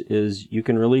sculptures is you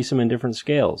can release them in different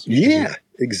scales. Yeah,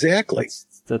 exactly.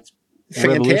 That's fantastic.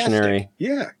 Revolutionary.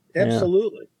 Yeah,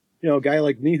 absolutely. A guy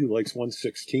like me who likes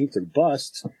 1/16 or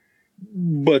busts,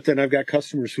 but then I've got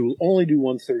customers who only do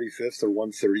 1/35 or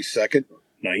 1/32,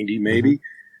 90 maybe,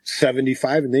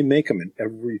 75, and they make them in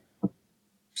every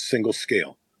single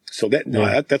scale. So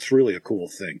that's really a cool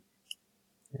thing.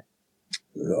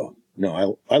 No,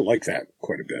 I like that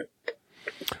quite a bit.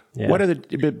 Yeah. What are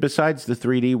besides the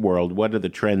 3D world? What are the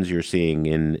trends you're seeing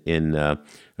in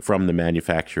from the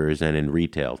manufacturers and in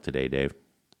retail today, Dave?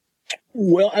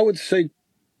 Well, I would say,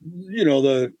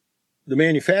 the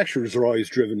manufacturers are always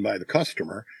driven by the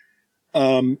customer.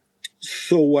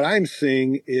 So what I'm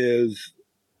seeing is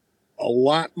a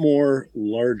lot more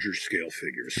larger scale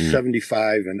figures,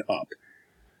 75 and up.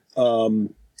 Our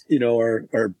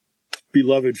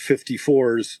beloved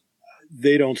 54s,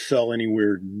 they don't sell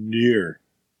anywhere near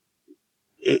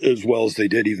as well as they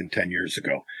did even 10 years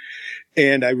ago.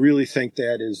 And I really think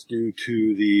that is due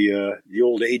to the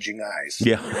old aging eyes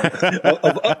of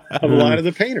a lot of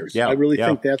the painters. I really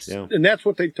think and that's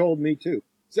what they told me too.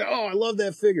 Say, oh, I love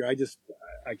that figure. I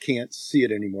can't see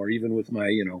it anymore, even with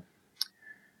my,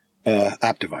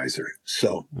 Optivisor.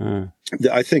 So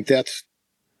I think that's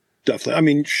definitely, I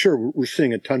mean, sure, we're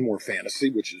seeing a ton more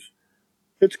fantasy,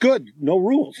 it's good. No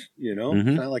rules, It's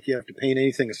not like you have to paint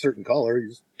anything a certain color. You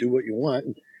just do what you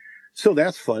want. So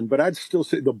that's fun, but I'd still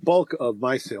say the bulk of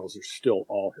my sales are still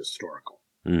all historical.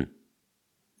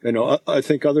 I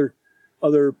think other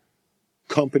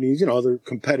companies, other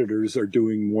competitors are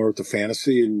doing more with the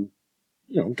fantasy, and,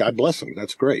 God bless them.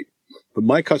 That's great. But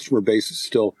my customer base is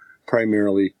still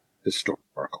primarily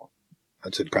historical.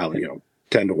 I'd say probably,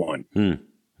 10 to 1.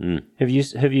 Have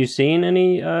you seen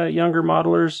any younger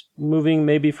modelers moving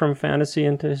maybe from fantasy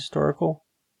into historical?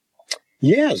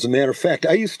 Yeah, as a matter of fact,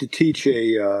 I used to teach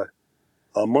a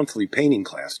monthly painting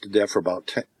class. Did that for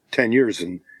about 10 years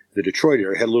in the Detroit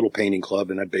area. I had a little painting club,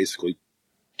 and I basically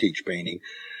teach painting.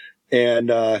 And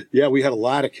we had a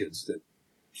lot of kids that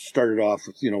started off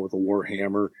with with a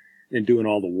Warhammer and doing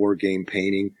all the war game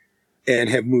painting, and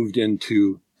have moved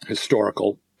into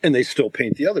historical. And they still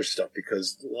paint the other stuff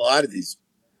because a lot of these,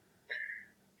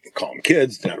 call them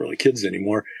kids, not really kids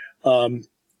anymore.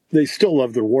 They still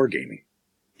love their wargaming,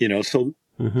 so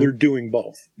they're doing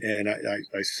both. And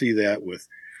I see that with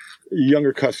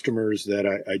younger customers that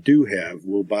I do have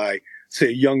will buy, say,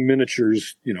 Young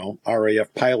Miniatures,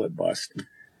 RAF pilot bust.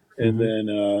 And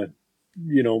then,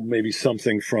 maybe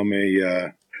something from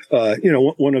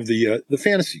one of the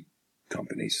fantasy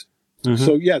companies.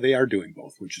 So yeah, they are doing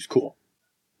both, which is cool.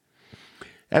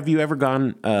 Have you ever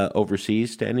gone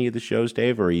overseas to any of the shows,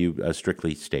 Dave, or are you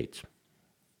strictly States?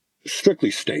 Strictly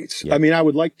States. Yeah. I mean, I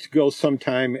would like to go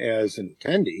sometime as an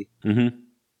attendee,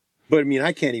 But I mean,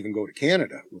 I can't even go to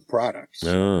Canada with products.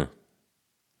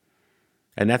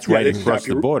 And that's right across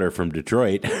the border from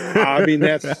Detroit. I mean,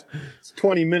 it's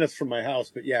 20 minutes from my house,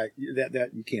 but yeah, that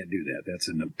you can't do that. That's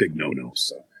a big no-no.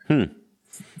 So,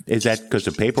 Is that because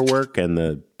of paperwork and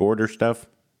the border stuff?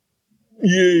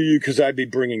 Yeah, because I'd be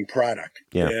bringing product,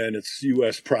 Yeah. and it's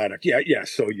U.S. product. Yeah.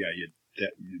 So yeah, you'd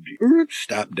be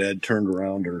stop dead, turned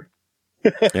around, or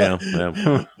Yeah.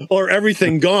 or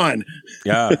everything gone.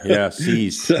 Yeah,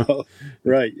 seized. So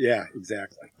right, yeah,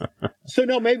 exactly. So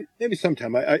no, maybe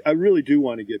sometime. I really do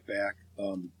want to get back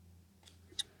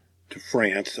to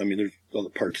France. I mean, there's other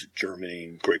parts of Germany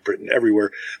and Great Britain,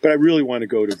 everywhere, but I really want to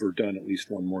go to Verdun at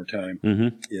least one more time.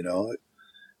 Mm-hmm. You know,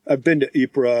 I've been to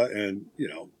Ypres and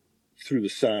through the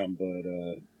Somme, but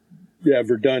yeah,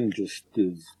 Verdun is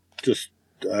just.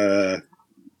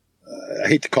 I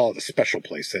hate to call it a special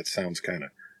place. That sounds kind of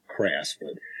crass,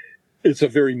 but it's a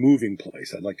very moving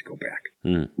place. I'd like to go back.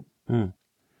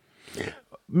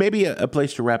 Maybe a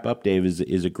place to wrap up, Dave,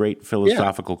 is a great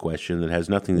philosophical question that has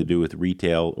nothing to do with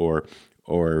retail or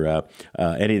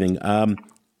anything.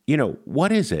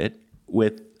 What is it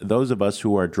with those of us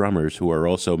who are drummers who are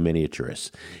also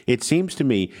miniaturists? It seems to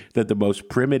me that the most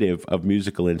primitive of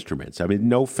musical instruments, I mean,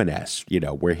 no finesse,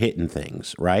 we're hitting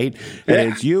things, right? Yeah,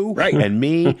 and it's you and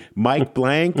me, Mike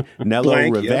Blank, Nello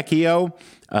Ravecchio,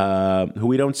 who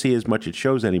we don't see as much at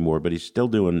shows anymore, but he's still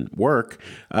doing work.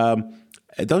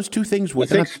 Those two things would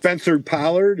I think Spencer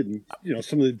Pollard and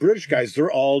some of the British guys,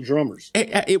 they're all drummers.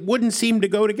 It wouldn't seem to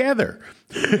go together.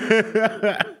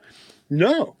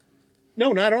 No,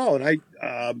 not at all. And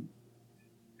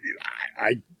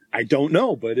I don't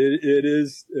know, but it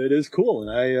is cool.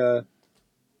 And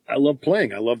I love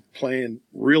playing. I love playing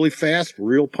really fast,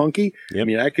 real punky. Yep. I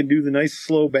mean, I can do the nice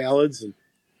slow ballads. And,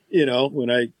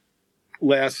 when I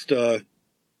last,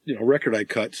 record I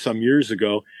cut some years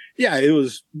ago, yeah, it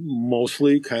was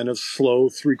mostly kind of slow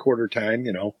 3/4 time,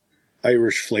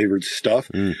 Irish flavored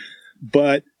stuff.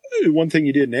 But one thing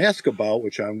you didn't ask about,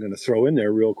 which I'm going to throw in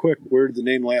there real quick, where did the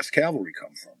name Last Cavalry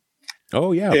come from?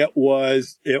 Oh, yeah. It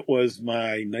was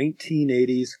my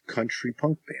 1980s country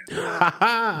punk band.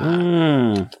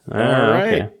 All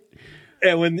right. Okay.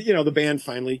 And when, the band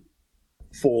finally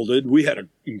folded, we had an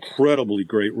incredibly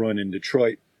great run in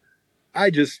Detroit. I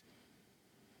just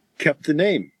kept the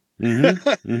name. And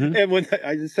when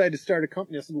I decided to start a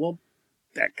company, I said, well,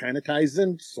 that kind of ties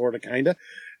in, sort of, kind of.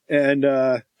 And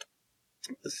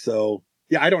so,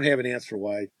 yeah, I don't have an answer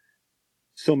why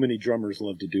so many drummers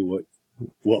love to do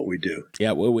what we do.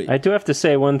 Yeah, I do have to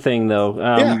say one thing, though.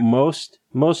 Most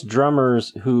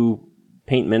drummers who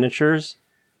paint miniatures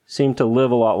seem to live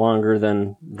a lot longer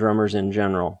than drummers in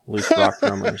general, at least rock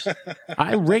drummers.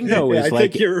 Ringo is I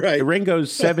think you're right.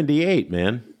 Ringo's 78,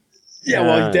 man. Yeah,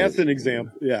 well, that's an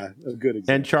example. Yeah, a good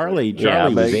example. And Charlie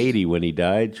was 80 when he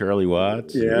died. Charlie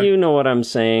Watts. Yeah. You know what I'm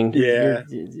saying. Yeah.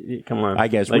 Come on. I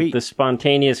guess the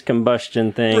spontaneous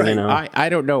combustion thing, Right. I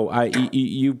don't know.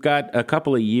 You've got a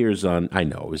couple of years on. I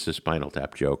know it was a Spinal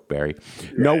Tap joke, Barry.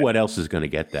 Right. No one else is going to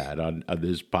get that on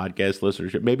this podcast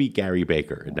listenership. Maybe Gary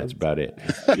Baker, and that's about it.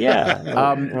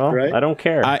 Yeah. Right? I don't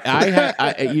care.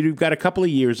 You've got a couple of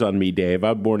years on me, Dave.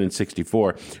 I'm born in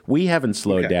 '64. We haven't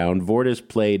slowed down. Vortis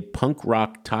played Punk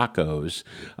Rock Tacos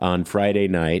on Friday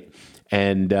night,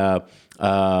 and there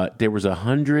was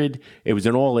 100. It was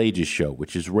an all ages show,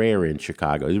 which is rare in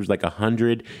Chicago. It was like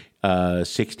 100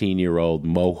 16-year-old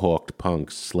mohawked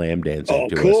punks slam dancing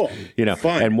to cool. us.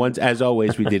 Fun. And once, as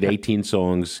always, we did 18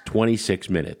 songs, 26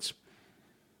 minutes.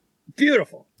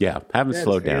 Beautiful. Yeah, haven't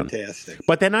slowed down. Fantastic.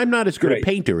 But then I'm not as good a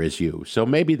painter as you, so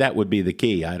maybe that would be the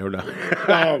key. I don't know.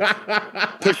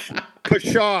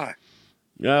 Pshaw.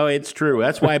 No, it's true.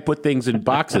 That's why I put things in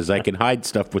boxes. I can hide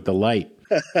stuff with the light.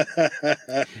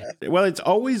 Well, it's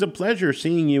always a pleasure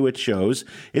seeing you at shows.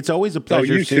 It's always a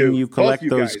pleasure seeing you collect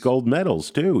those gold medals,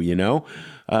 too, You're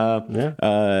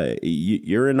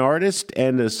an artist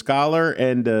and a scholar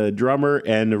and a drummer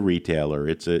and a retailer.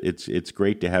 It's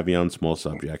great to have you on Small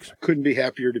Subjects. Couldn't be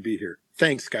happier to be here.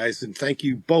 Thanks, guys, and thank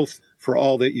you both for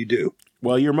all that you do.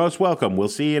 Well, you're most welcome. We'll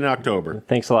see you in October.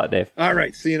 Thanks a lot, Dave. All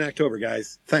right. See you in October,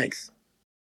 guys. Thanks.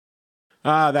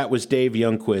 That was Dave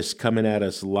Youngquist coming at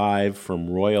us live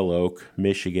from Royal Oak,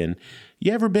 Michigan.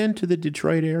 You ever been to the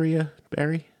Detroit area,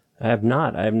 Barry? I have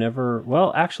not. I've never.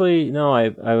 Well, actually, no. I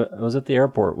was at the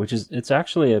airport, it's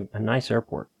actually a nice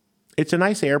airport. It's a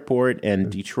nice airport,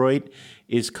 and Detroit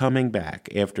is coming back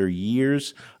after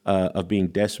years of being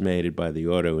decimated by the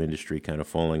auto industry kind of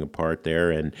falling apart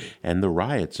there, and the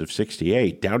riots of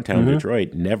 '68. Downtown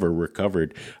Detroit never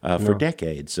recovered for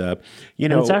decades.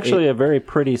 It's actually a very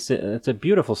pretty city. It's a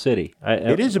beautiful city.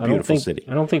 It is a beautiful city.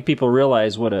 I don't think people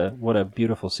realize what a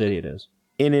beautiful city it is.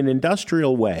 In an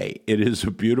industrial way, it is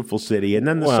a beautiful city. And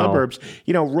then the suburbs,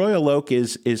 Royal Oak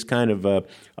is kind of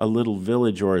a little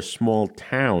village or a small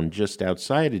town just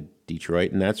outside of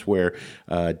Detroit, and that's where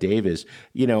Dave is.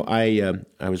 I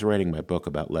was writing my book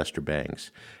about Lester Bangs,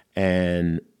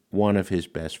 and one of his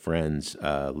best friends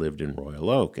lived in Royal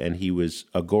Oak, and he was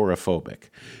agoraphobic,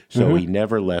 so he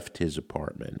never left his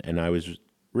apartment. And I was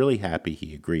really happy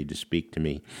he agreed to speak to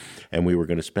me, and we were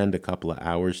going to spend a couple of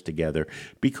hours together.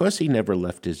 Because he never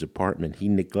left his apartment, he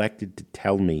neglected to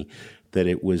tell me that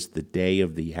it was the day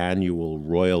of the annual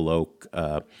Royal Oak.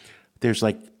 There's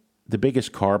like the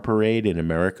biggest car parade in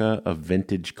America of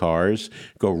vintage cars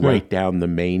go right down the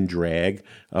main drag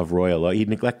of Royal Oak. He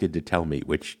neglected to tell me,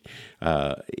 which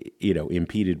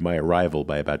impeded my arrival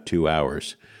by about 2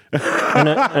 hours. and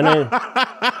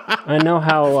I know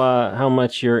how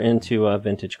much you're into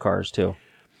vintage cars too.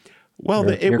 Well,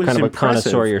 you're was kind of impressive. A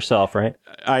connoisseur yourself, right?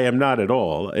 I am not at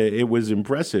all. It was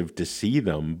impressive to see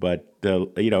them, but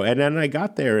and then I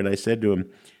got there and I said to him,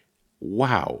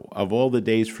 "Wow, of all the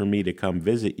days for me to come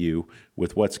visit you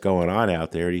with what's going on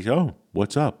out there," and he said, "Oh,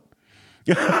 what's up?"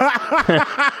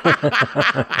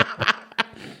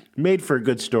 Made for a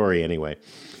good story anyway.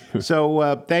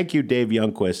 So thank you, Dave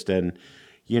Youngquist, and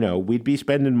we'd be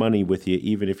spending money with you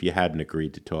even if you hadn't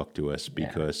agreed to talk to us,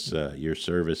 because your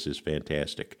service is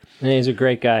fantastic. And he's a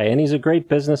great guy, and he's a great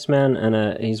businessman,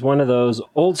 and he's one of those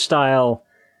old-style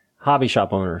hobby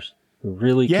shop owners who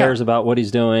really cares about what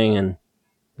he's doing. And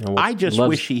I just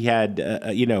wish he had,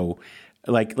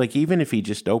 like even if he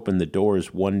just opened the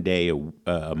doors one day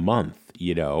a month,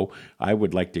 I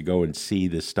would like to go and see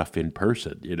this stuff in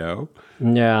person,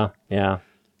 Yeah.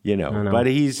 But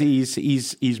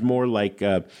he's more like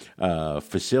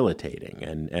facilitating,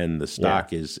 and the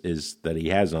stock is that he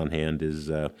has on hand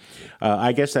is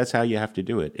I guess that's how you have to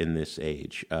do it in this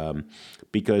age,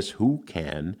 because who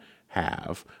can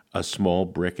have a small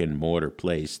brick and mortar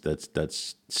place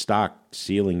that's stocked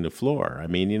ceiling to floor? I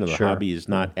mean, the hobby is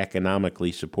not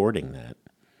economically supporting that.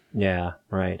 Yeah,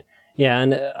 right. Yeah,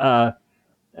 and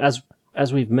as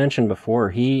we've mentioned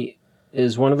before, he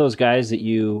is one of those guys that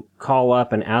you call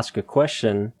up and ask a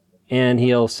question, and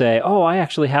he'll say, "Oh, I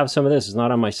actually have some of this. It's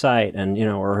not on my site," and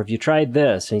or "Have you tried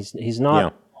this?" And he's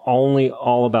not only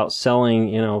all about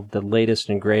selling, the latest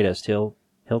and greatest. He'll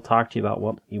talk to you about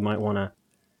what you might want to,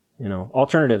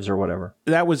 alternatives or whatever.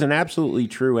 That was an absolutely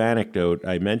true anecdote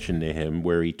I mentioned to him,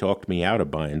 where he talked me out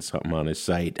of buying something on his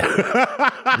site.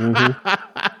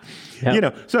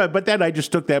 Yep. But then I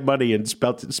just took that money and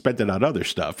spent it on other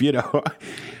stuff,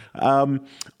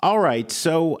 All right.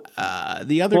 So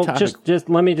the other topic. Just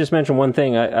let me just mention one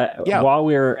thing. While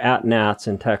we were at Nats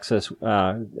in Texas,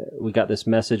 we got this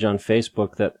message on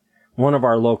Facebook that one of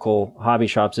our local hobby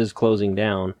shops is closing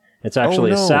down. It's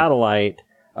actually a satellite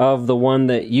of the one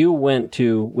that you went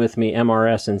to with me,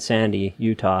 MRS in Sandy,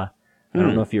 Utah. I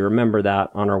don't know if you remember that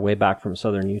on our way back from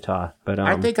southern Utah, but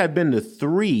I think I've been to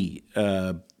 3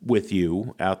 with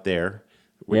you out there.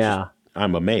 Which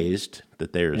I'm amazed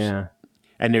that there's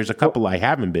and there's a couple I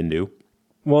haven't been to.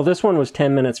 Well, this one was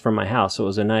 10 minutes from my house, so it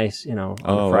was a nice, on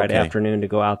a Friday afternoon to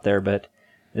go out there. But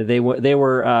they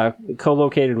were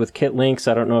co-located with Kit Links.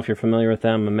 I don't know if you're familiar with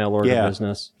them, a mail order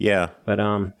business. Yeah. But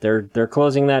they're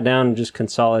closing that down and just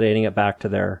consolidating it back to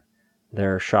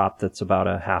their shop that's about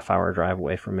a half-hour drive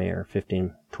away from me, or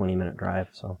 15, 20-minute drive.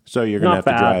 So you're going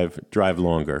to have to drive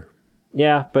longer.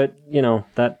 Yeah, but,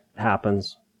 that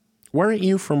happens. Weren't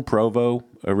you from Provo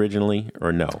originally,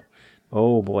 or no?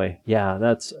 Oh, boy. Yeah,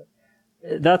 that's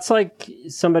like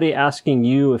somebody asking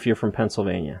you if you're from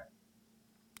Pennsylvania.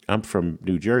 I'm from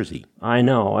New Jersey. I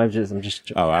know. I'm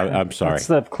just. Oh, I'm sorry. That's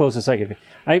the closest I could be.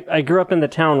 I grew up in the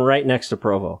town right next to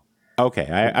Provo.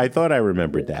 Okay, I thought I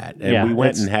remembered that. And we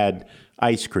went and had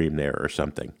ice cream there or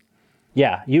something.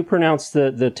 Yeah, you pronounce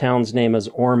the town's name as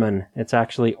Orman. It's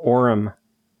actually Orem,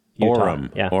 Utah.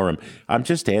 Orem. Yeah. Orem. I'm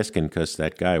just asking because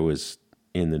that guy was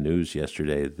in the news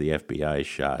yesterday that the FBI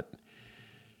shot.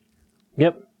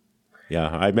 Yep. Yeah,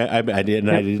 I did,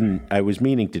 and I didn't. I was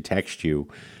meaning to text you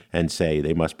and say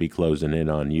they must be closing in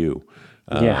on you.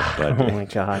 But, oh my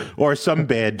God. Or some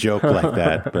bad joke like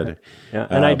that. But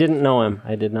and I didn't know him.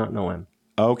 I did not know him.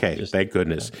 Okay, thank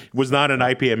goodness. Was not an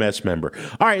IPMS member.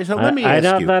 All right, so let me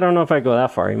ask you. I don't know if I go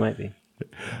that far. He might be.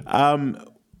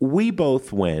 We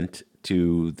both went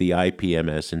to the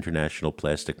IPMS, International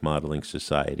Plastic Modeling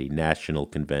Society, National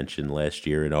Convention last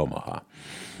year in Omaha.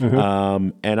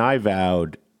 And I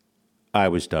vowed I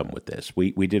was done with this.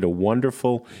 We did a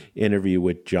wonderful interview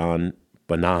with John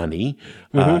Bonanni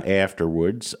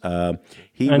afterwards. I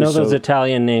know those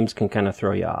Italian names can kind of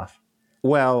throw you off.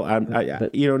 Well,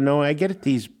 I get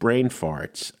these brain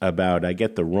farts about I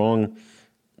get the wrong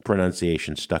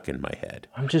pronunciation stuck in my head.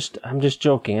 I'm just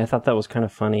joking. I thought that was kind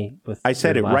of funny. I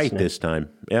said it right this time.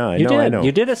 Yeah, I know.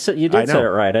 You did say it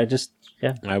right.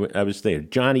 I was there.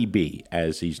 Johnny B,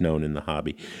 as he's known in the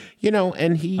hobby.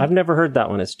 And he... I've never heard that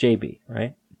one. It's JB,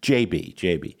 right?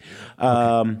 JB.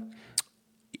 Okay.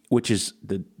 Which is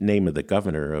the name of the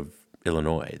governor of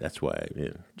Illinois. That's why,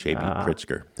 J.B.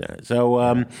 Pritzker. So,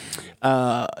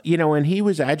 and he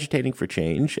was agitating for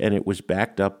change, and it was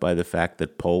backed up by the fact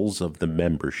that polls of the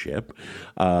membership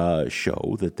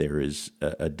show that there is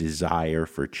a desire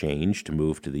for change to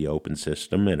move to the open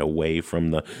system and away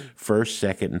from the first,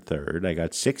 second, and third. I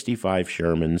got 65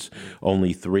 Shermans.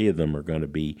 Only 3 of them are going to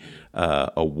be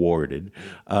awarded.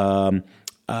 And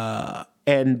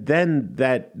then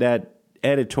that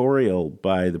editorial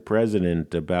by the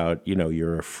president about,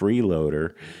 you're a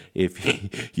freeloader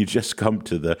if you just come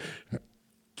to the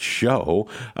show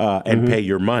and pay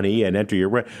your money and enter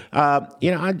your... I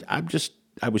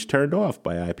was turned off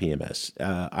by IPMS.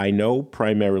 I know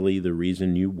primarily the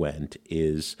reason you went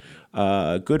is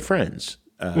good friends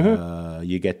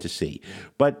you get to see.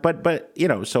 But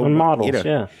so... And models,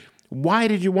 yeah. Why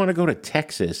did you want to go to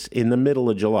Texas in the middle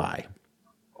of July?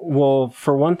 Well,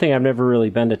 for one thing, I've never really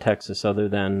been to Texas other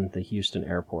than the Houston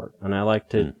airport. And I like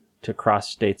to cross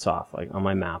states off, like on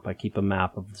my map. I keep a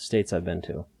map of the states I've been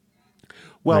to.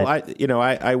 Well,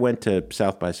 I went to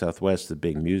South by Southwest, the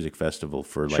big music festival,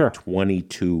 for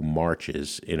 22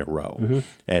 marches in a row.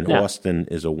 And Austin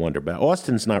is a wonder. But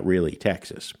Austin's not really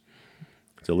Texas.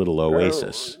 It's a little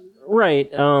oasis.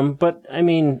 Right. But, I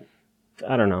mean,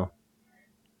 I don't know.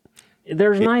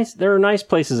 There are nice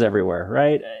places everywhere,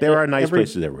 right? There are nice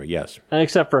places everywhere, yes.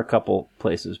 Except for a couple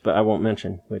places, but I won't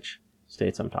mention which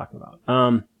states I'm talking about.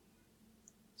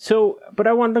 But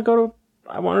I wanted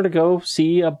to go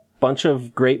see a bunch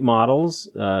of great models,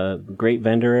 great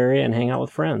vendor area, and hang out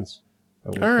with friends.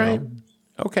 All right.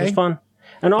 Okay. It was fun.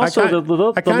 And also,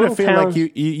 I kind of feel like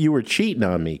you were cheating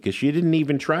on me because you didn't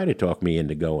even try to talk me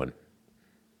into going.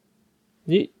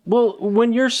 Well,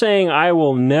 when you're saying I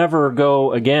will never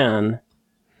go again,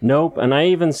 nope. And I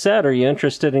even said, "Are you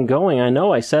interested in going?" I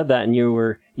know I said that, and you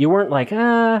weren't like,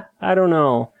 I don't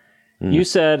know. You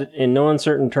said in no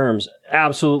uncertain terms,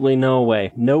 absolutely no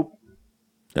way, nope.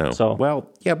 No. So, well,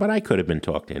 yeah, but I could have been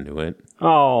talked into it.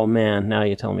 Oh man, now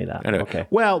you tell me that. Okay.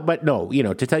 Well, but no,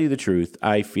 to tell you the truth,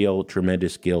 I feel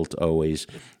tremendous guilt always,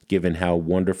 given how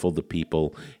wonderful the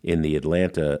people in the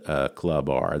Atlanta club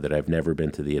are, that I've never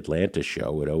been to the Atlanta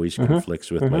show. It always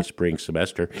conflicts with my spring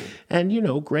semester. And,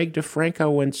 Greg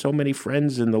DeFranco and so many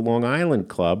friends in the Long Island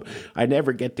club, I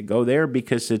never get to go there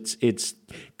because it's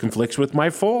conflicts with my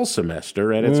fall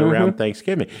semester, and it's around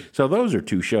Thanksgiving. So those are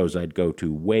 2 shows I'd go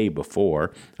to way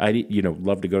before. I'd,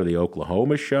 love to go to the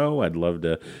Oklahoma show. I'd love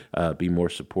to be more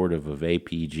supportive of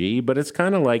APG. But it's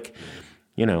kind of like,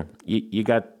 you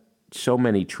got so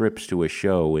many trips to a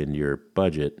show in your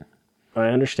budget. I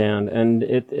understand. And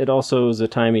it also is a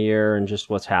time of year and just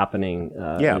what's happening.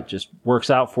 It just works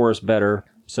out for us better.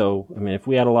 So, I mean, if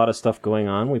we had a lot of stuff going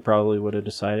on, we probably would have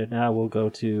decided, we'll go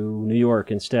to New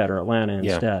York instead or Atlanta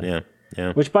instead.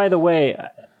 Yeah. Which, by the way,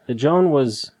 Joan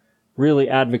was really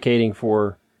advocating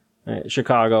for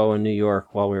Chicago and New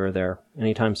York while we were there.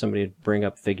 Anytime somebody would bring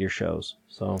up figure shows.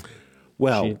 So,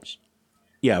 we're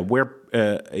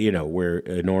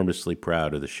enormously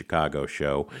proud of the Chicago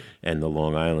show, and the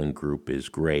Long Island group is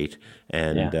great,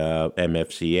 and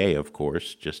MFCA, of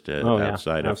course, just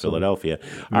outside of Philadelphia.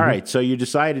 All right, so you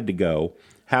decided to go.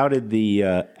 How did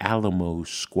the Alamo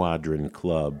Squadron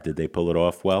Club? Did they pull it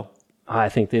off well? I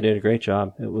think they did a great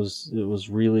job. It was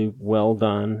really well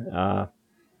done.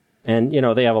 And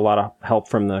they have a lot of help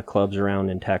from the clubs around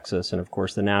in Texas, and of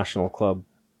course the national club,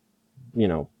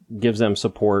 gives them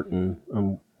support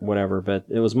and whatever. But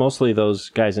it was mostly those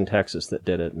guys in Texas that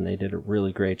did it, and they did a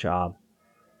really great job.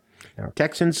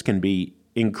 Texans can be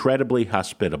incredibly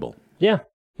hospitable. Yeah,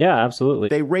 absolutely.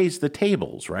 They raised the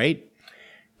tables, right?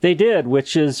 They did,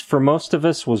 which is, for most of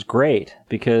us, was great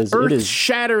because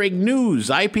earth-shattering news.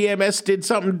 IPMS did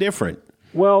something different.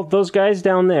 Well, those guys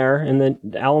down there in the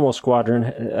Alamo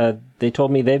Squadron, they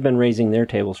told me they've raised their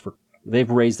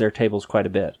tables quite a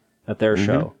bit at their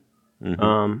show.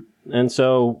 And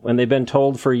so, when they've been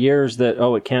told for years that,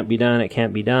 it can't be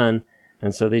done,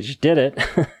 and so they just did it.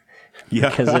 Yeah.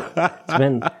 Because it's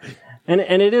been, And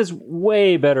it is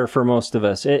way better for most of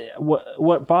us.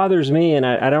 What bothers me, and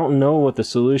I don't know what the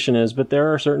solution is, but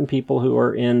there are certain people who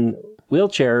are in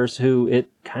wheelchairs who it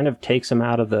kind of takes them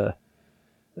out of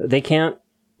they can't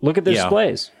look at the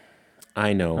displays.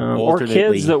 I know. Or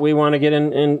kids that we want to get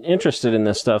interested in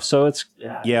this stuff. So it's,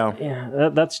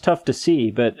 that's tough to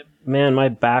see, but man, my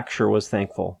back sure was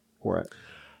thankful for it.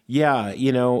 Yeah,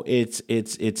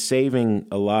 it's saving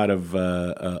a lot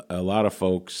of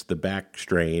folks the back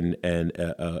strain and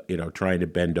trying to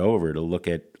bend over to look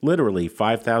at literally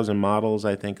 5,000 models.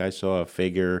 I think I saw a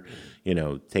figure.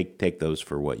 Take those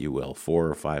for what you will,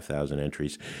 4,000 or 5,000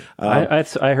 entries.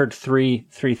 I heard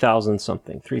 3,000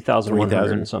 something,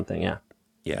 3,100 and something. Yeah.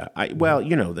 Yeah,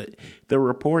 the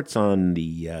reports on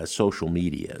the social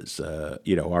medias,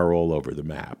 are all over the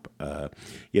map. A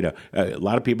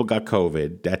lot of people got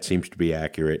COVID. That seems to be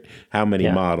accurate. How many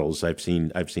models? I've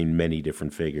seen many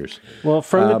different figures. Well,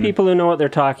 from the people who know what they're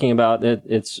talking about,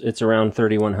 it's around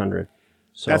 3,100.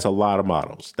 So that's a lot of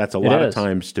models. That's a lot of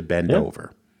times to bend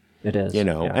over. It is.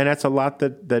 And that's a lot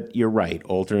that you're right.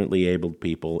 Alternately abled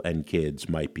people and kids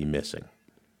might be missing.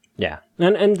 Yeah,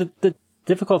 and the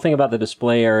difficult thing about the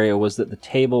display area was that the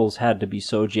tables had to be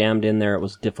so jammed in there it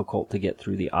was difficult to get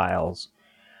through the aisles.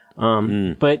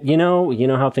 But you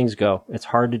know how things go. It's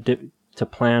hard to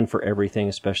plan for everything,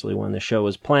 especially when the show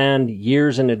is planned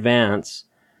years in advance,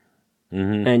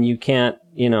 and you can't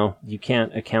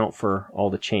account for all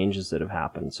the changes that have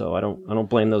happened. So I don't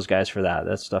blame those guys for that.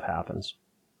 That stuff happens.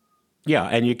 Yeah,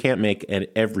 and you can't make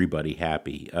everybody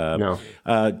happy. No.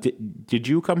 Did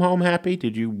you come home happy?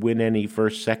 Did you win any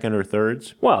first, second, or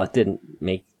thirds? Well, it didn't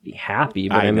make me happy,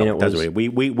 but I mean, it was.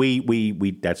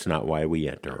 We that's not why we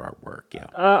enter our work. Yeah.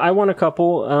 I won a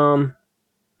couple,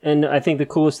 and I think the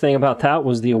coolest thing about that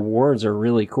was the awards are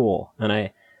really cool, and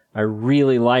I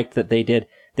really liked that they did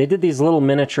these little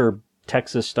miniature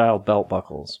Texas style belt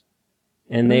buckles,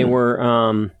 and they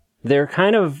were they're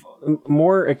kind of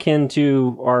more akin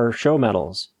to our show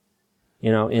medals,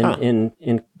 in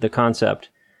the concept.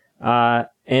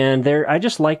 And I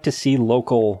just like to see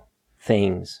local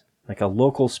things, like a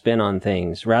local spin on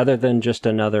things, rather than just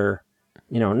another,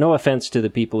 no offense to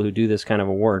the people who do this kind of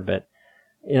award, but,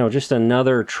 just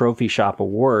another trophy shop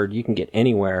award you can get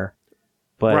anywhere.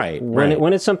 But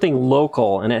when it's something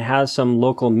local and it has some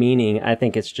local meaning, I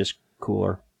think it's just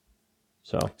cooler.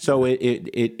 So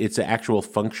it's an actual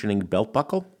functioning belt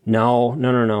buckle?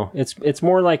 No. It's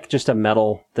more like just a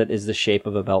metal that is the shape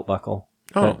of a belt buckle.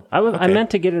 Oh, I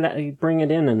meant to bring it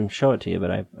in and show it to you,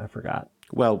 but I forgot.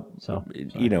 Well,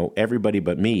 everybody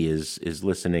but me is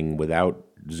listening without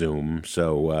Zoom,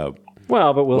 so.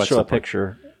 But we'll show a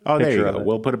picture. Oh, there you go.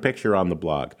 We'll put a picture on the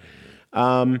blog.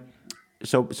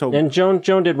 So and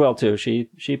Joan did well too. She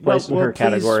placed in her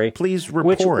category. Please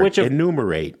report,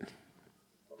 enumerate.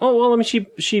 Oh, well, I mean,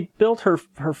 she built her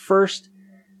first,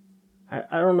 I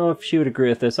don't know if she would agree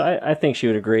with this. I think she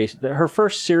would agree. Her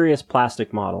first serious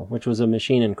plastic model, which was a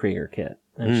Machine and Krieger kit.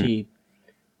 And she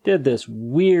did this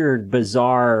weird,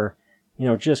 bizarre,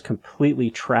 just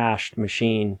completely trashed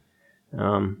machine,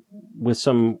 with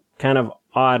some kind of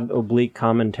odd oblique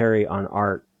commentary on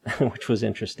art, which was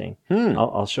interesting.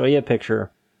 I'll show you a picture.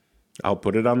 I'll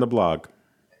put it on the blog.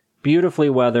 Beautifully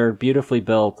weathered, beautifully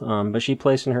built, but she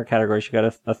placed in her category. She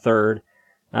got a third.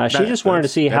 She just wanted to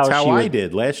see how I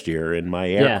did last year in my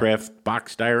aircraft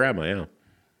box diorama.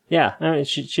 Yeah. I mean,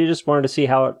 she just wanted to see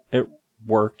how it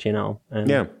worked,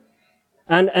 And,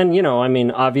 And I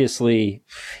mean, obviously,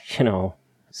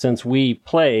 since we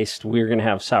placed, we're going to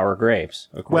have sour grapes.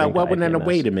 Well, then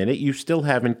wait a minute. You still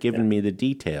haven't given me the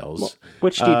details. Well,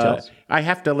 which details? I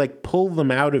have to pull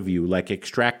them out of you like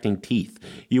extracting teeth.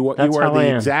 You are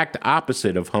the exact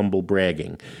opposite of humble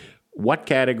bragging. What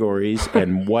categories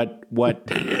and what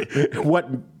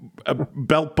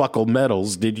belt buckle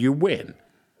medals did you win?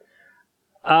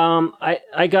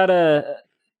 I got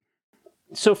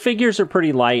so figures are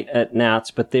pretty light at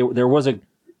Nats, but there was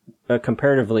a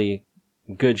comparatively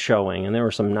good showing, and there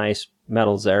were some nice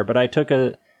medals there. But I took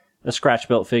a scratch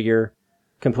built figure,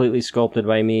 completely sculpted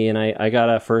by me, and I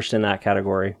got a first in that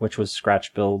category, which was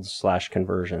scratch builds /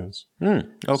 conversions. Okay,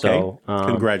 so,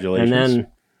 congratulations. And then,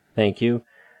 thank you.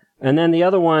 And then the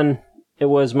other one, it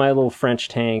was my little French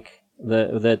tank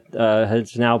that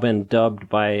has now been dubbed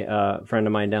by a friend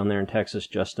of mine down there in Texas,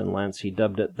 Justin Lentz. He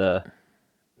dubbed it the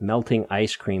melting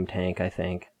ice cream tank, I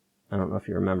think. I don't know if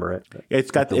you remember it.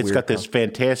 It's got this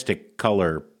fantastic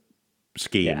color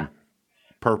scheme. Yeah.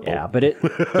 Purple. Yeah, but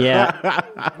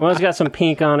well, it's got some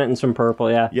pink on it and some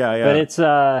purple, yeah. Yeah. But it's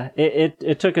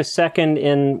it took a second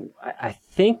in, I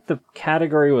think the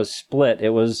category was split. It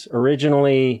was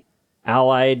originally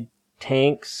allied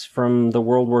tanks from the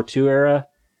World War II era,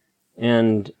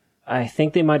 and I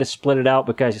think they might have split it out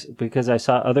because I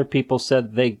saw other people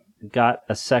said they got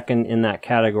a second in that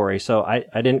category. So I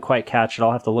didn't quite catch it.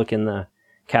 I'll have to look in the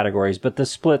categories, but the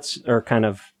splits are kind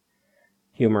of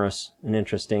humorous and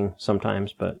interesting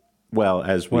sometimes. But well,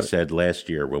 as we said last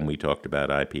year when we talked about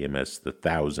IPMS, the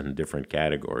 1,000 different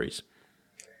categories.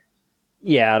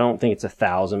 Yeah, I don't think it's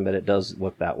 1,000, but it does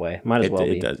look that way. Might as well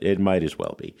be. It does. It might as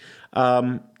well be.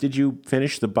 Did you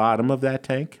finish the bottom of that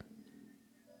tank?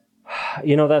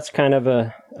 That's kind of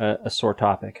a sore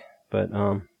topic, but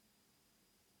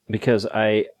because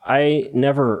I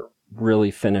never really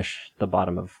finish the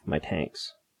bottom of my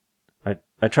tanks.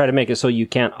 I try to make it so you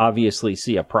can't obviously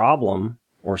see a problem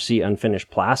or see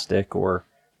unfinished plastic or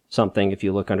something if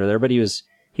you look under there, but he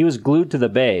was glued to the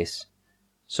base.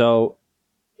 So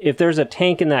if there's a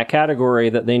tank in that category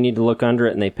that they need to look under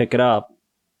it and they pick it up,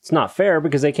 it's not fair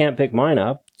because they can't pick mine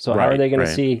up. So how are they going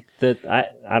to see that?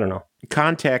 I don't know.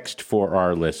 Context for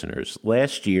our listeners.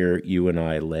 Last year, you and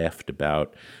I laughed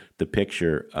about the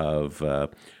picture of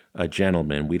a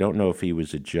gentleman, we don't know if he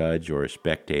was a judge or a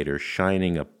spectator,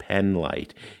 shining a pen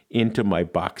light into my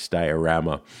box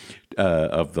diorama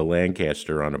of the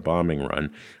Lancaster on a bombing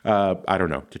run. I don't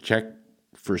know, to check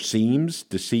for seams,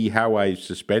 to see how I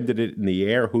suspended it in the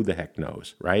air. Who the heck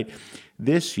knows, right?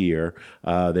 This year,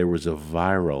 there was a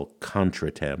viral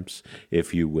contretemps,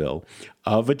 if you will,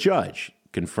 of a judge,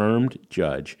 confirmed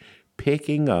judge,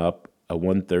 picking up a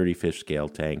 1/35 scale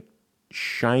tank,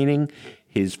 shining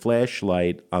his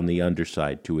flashlight on the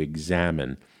underside to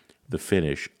examine the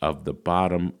finish of the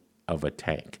bottom of a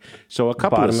tank. So a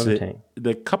couple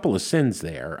of sins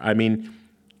there. I mean,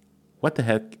 what the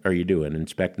heck are you doing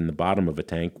inspecting the bottom of a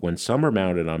tank when some are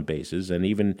mounted on bases and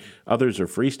even others are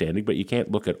freestanding, but you can't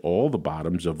look at all the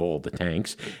bottoms of all the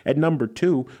tanks? And number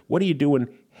two, what are you doing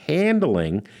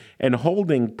handling and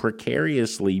holding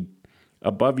precariously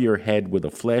above your head with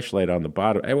a flashlight on the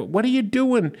bottom? What are you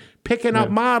doing picking up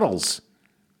models?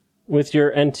 With your,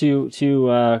 and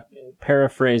to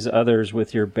paraphrase others,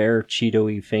 with your bare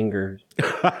Cheeto-y fingers.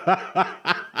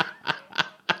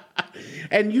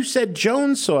 And you said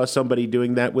Jones saw somebody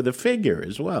doing that with a figure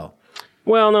as well.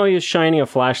 Well, no, he was shining a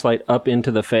flashlight up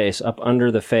into the face, up under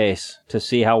the face, to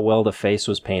see how well the face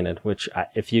was painted, which,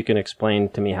 if you can explain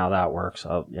to me how that works,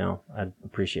 I'd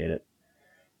appreciate it.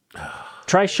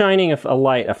 Try shining a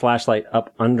flashlight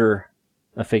up under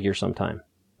a figure sometime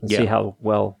and see how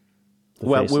well the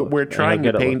face looks. We're trying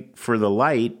to paint for the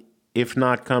light, if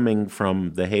not coming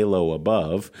from the halo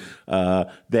above,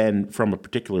 then from a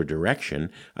particular direction.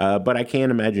 But I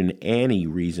can't imagine any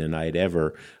reason I'd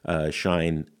ever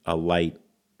shine a light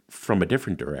from a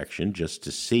different direction just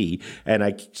to see. And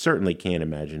I certainly can't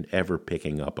imagine ever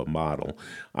picking up a model.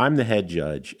 I'm the head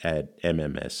judge at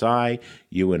MMSI.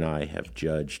 You and I have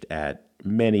judged at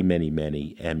many, many,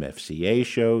 many MFCA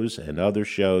shows and other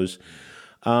shows.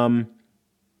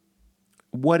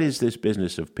 What is this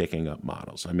business of picking up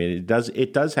models? I mean, it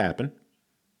does happen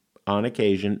on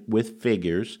occasion with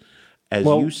figures, as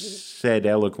you said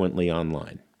eloquently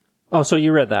online. Oh, so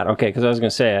you read that. Okay, because I was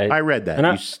going to say... I read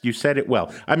that. You said it well.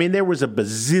 I mean, there was a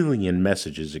bazillion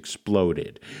messages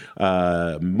exploded,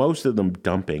 most of them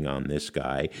dumping on this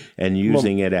guy and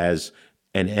using it as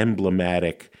an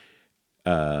emblematic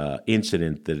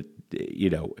incident that,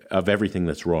 of everything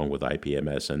that's wrong with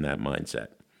IPMS and that mindset.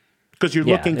 Because you're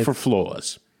looking for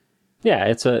flaws. Yeah,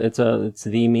 it's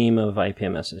the meme of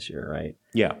IPMS this year, right?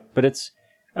 Yeah, but it's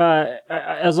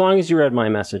as long as you read my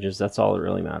messages, that's all that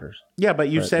really matters. Yeah, but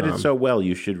you said it so well.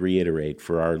 You should reiterate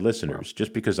for our listeners.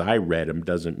 Just because I read them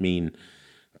doesn't mean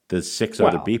the six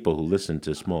other people who listen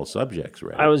to small subjects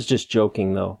read. I was just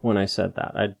joking though when I said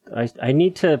that. I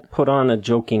need to put on a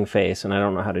joking face, and I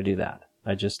don't know how to do that.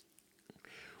 I just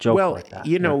joke like that.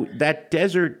 That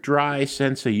desert dry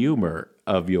sense of humor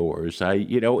of yours.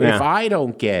 If I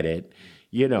don't get it,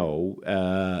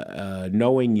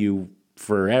 knowing you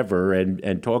forever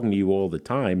and talking to you all the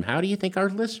time, how do you think our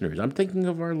listeners? I'm thinking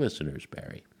of our listeners,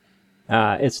 Barry.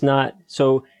 It's not,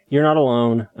 so you're not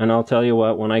alone. And I'll tell you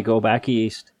what, when I go back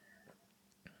east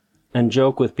and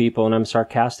joke with people and I'm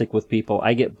sarcastic with people,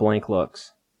 I get blank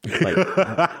looks.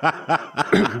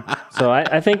 So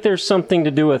I think there's something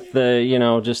to do with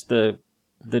just the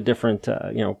different,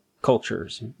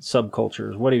 cultures,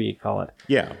 subcultures, whatever you call it.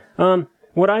 Yeah.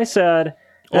 What I said.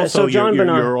 Also,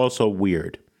 you're also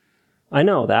weird. I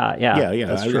know that. Yeah.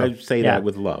 Yeah. I say that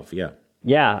with love. Yeah.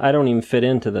 Yeah. I don't even fit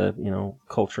into the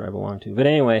culture I belong to. But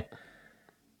anyway,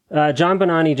 John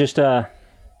Bonanni just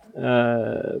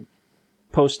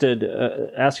posted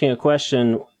asking a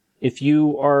question. if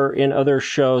you are in other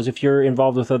shows, if you're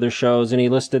involved with other shows, and he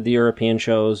listed the European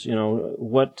shows,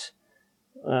 what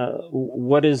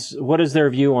is their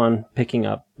view on picking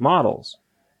up models?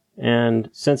 And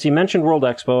since he mentioned World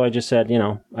Expo, I just said,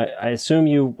 I assume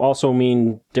you also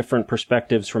mean different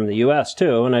perspectives from the U.S.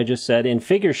 too. And I just said, in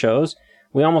figure shows,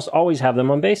 we almost always have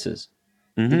them on bases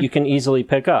that you can easily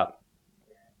pick up.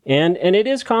 And it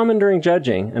is common during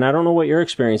judging, and I don't know what your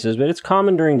experience is, but it's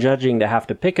common during judging to have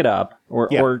to pick it up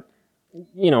or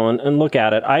and look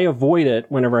at it. I avoid it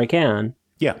whenever I can.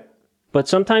 Yeah. But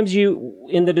sometimes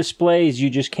in the displays, you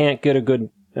just can't get a good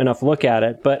enough look at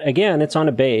it. But again, it's on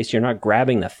a base. You're not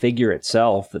grabbing the figure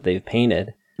itself that they've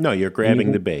painted. No, you're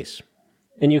grabbing the base.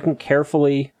 And you can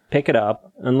carefully pick it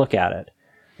up and look at it.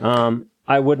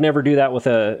 I would never do that with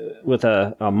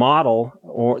a model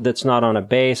or that's not on a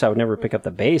base. I would never pick up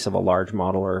the base of a large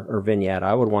model or vignette.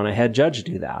 I would want a head judge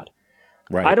do that.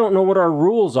 Right. I don't know what our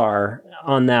rules are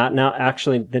on that now,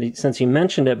 actually, since he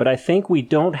mentioned it, but I think we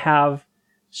don't have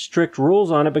strict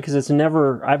rules on it because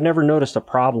I've never noticed a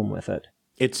problem with it.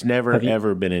 It's never,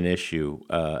 ever been an issue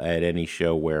at any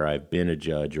show where I've been a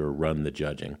judge or run the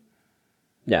judging.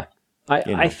 Yeah.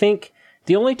 I think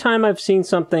the only time I've seen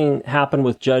something happen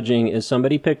with judging is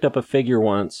somebody picked up a figure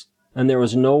once and there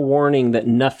was no warning that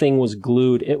nothing was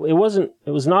glued. It was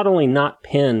not only not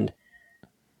pinned,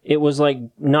 it was like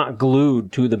not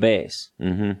glued to the base.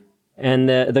 Mm-hmm. And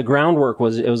the groundwork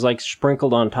was like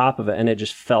sprinkled on top of it and it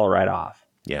just fell right off.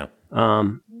 Yeah.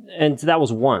 And that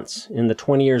was once in the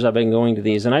 20 years I've been going to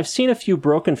these. And I've seen a few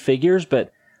broken figures,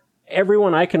 but every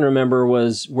one I can remember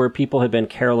was where people had been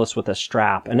careless with a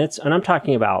strap. And I'm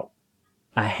talking about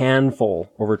a handful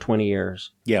over 20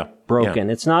 years. Yeah. Broken.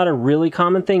 Yeah. It's not a really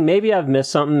common thing. Maybe I've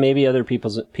missed something. Maybe other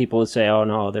people would say, oh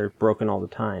no, they're broken all the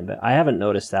time. But I haven't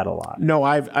noticed that a lot. No,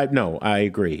 I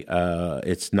agree.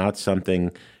 It's not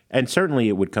something, and certainly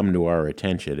it would come to our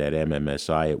attention at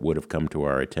MMSI. It would have come to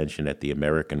our attention at the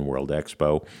American World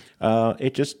Expo.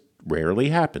 It just rarely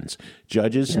happens.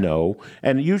 Judges know,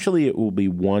 and usually it will be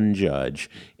one judge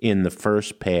in the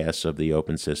first pass of the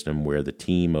open system where the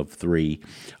team of three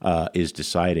is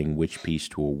deciding which piece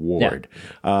to award.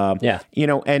 And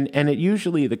it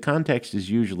usually, the context is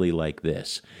usually like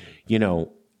this.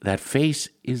 That face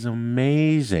is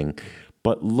amazing,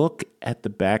 but look at the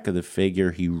back of the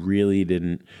figure. He really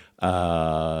didn't,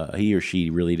 he or she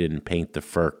really didn't paint the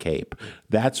fur cape.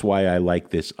 That's why I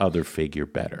like this other figure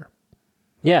better.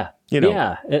 Yeah.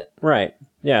 Yeah. Right.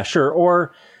 Yeah, sure.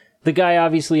 Or the guy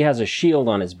obviously has a shield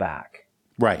on his back.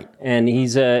 Right. And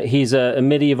he's a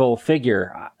medieval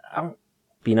figure. It'd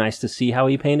be nice to see how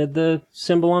he painted the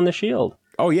symbol on the shield.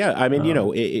 Oh, yeah. I mean,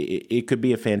 it could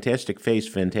be a fantastic face,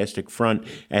 fantastic front,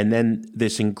 and then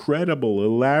this incredible,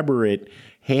 elaborate,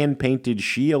 hand-painted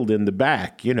shield in the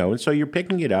back, and so you're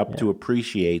picking it up to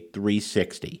appreciate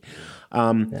 360.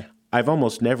 I've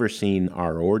almost never seen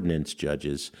our ordnance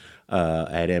judges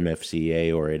at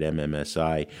MFCA or at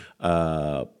MMSI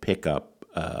pick up,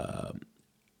 a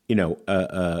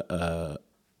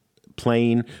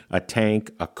plane, a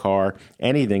tank, a car,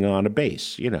 anything on a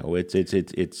base.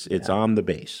 It's on the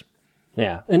base.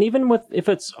 Yeah, and even if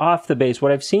it's off the base,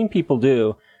 what I've seen people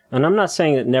do, and I'm not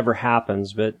saying it never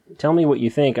happens, but tell me what you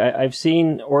think. I've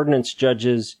seen ordnance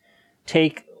judges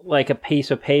take like a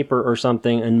piece of paper or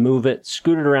something and move it,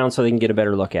 scoot it around so they can get a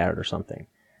better look at it or something.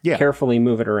 Yeah. Carefully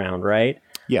move it around, right?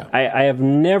 Yeah. I have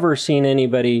never seen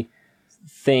anybody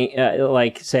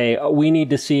say, we need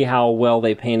to see how well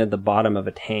they painted the bottom of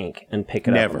a tank and pick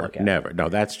it up and look at it. Never. No,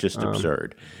 that's just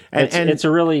absurd. And it's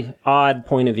a really odd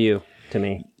point of view to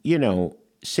me.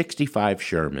 65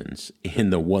 Shermans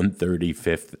in the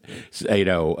 135th,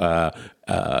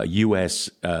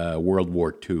 U.S. World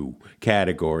War II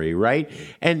category, right?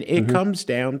 And it comes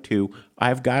down to,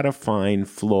 I've got to find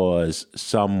flaws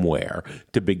somewhere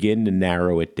to begin to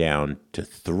narrow it down to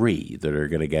 3 that are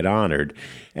going to get honored.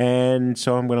 And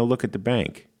so I'm going to look at the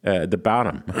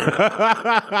bottom.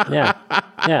 Yeah.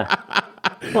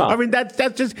 Well, I mean,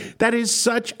 that is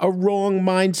such a wrong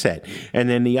mindset. And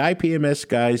then the IPMS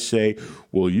guys say,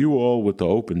 well, you all with the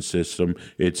open system,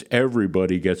 it's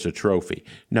everybody gets a trophy.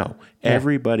 No,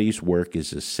 everybody's work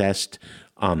is assessed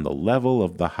on the level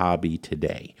of the hobby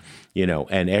today,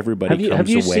 and everybody comes away with some feedback. Have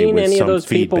you seen any of those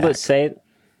people that say,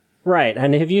 right,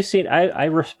 and have you seen, I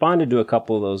responded to a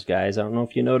couple of those guys. I don't know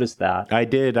if you noticed that. I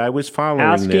did. I was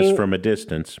following this from a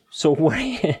distance. So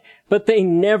but they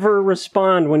never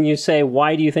respond when you say,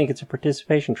 why do you think it's a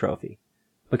participation trophy?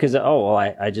 Because,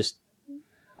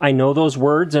 I know those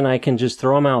words and I can just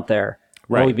throw them out there.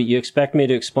 Right. Oh, but you expect me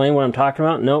to explain what I'm talking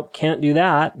about? Nope, can't do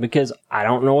that because I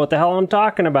don't know what the hell I'm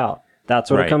talking about.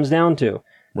 That's what it comes down to.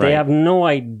 They have no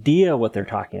idea what they're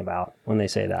talking about when they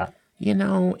say that.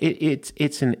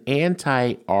 It's an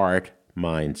anti-art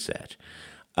mindset.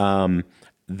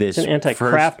 It's an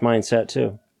anti-craft mindset,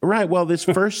 too. Right. Well, this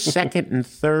first, second, and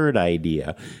third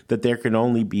idea that there can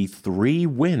only be 3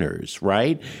 winners,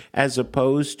 right? As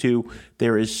opposed to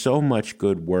there is so much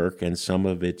good work, and some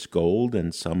of it's gold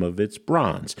and some of it's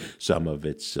bronze, some of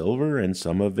it's silver and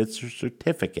some of it's a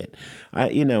certificate.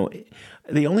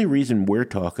 The only reason we're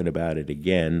talking about it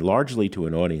again, largely to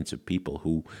an audience of people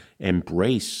who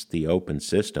embrace the open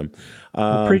system.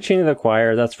 We're preaching to the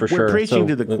choir, that's for sure. We're preaching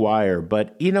to the choir,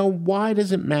 but why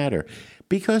does it matter?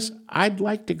 Because I'd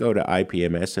like to go to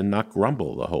IPMS and not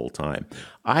grumble the whole time.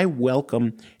 I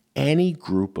welcome any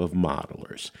group of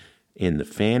modelers in the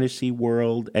fantasy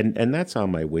world, and that's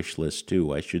on my wish list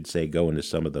too. I should say going to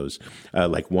some of those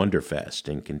like Wonderfest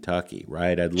in Kentucky,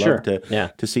 right? I'd love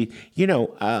to see.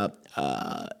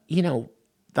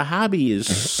 The hobby is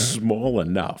small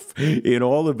enough in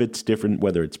all of its different,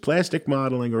 whether it's plastic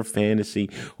modeling or fantasy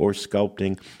or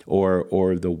sculpting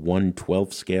or the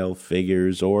 1/12 scale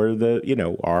figures or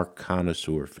the, our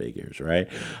connoisseur figures, right?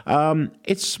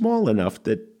 It's small enough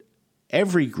that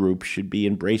every group should be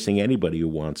embracing anybody who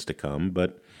wants to come,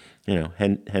 but,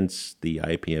 hence the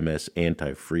IPMS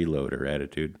anti-freeloader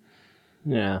attitude.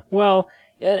 Yeah. Well,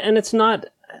 and it's not,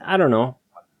 I don't know.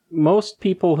 Most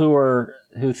people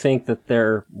who think that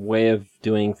their way of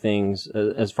doing things,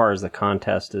 as far as the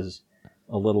contest, is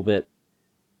a little bit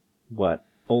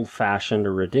old-fashioned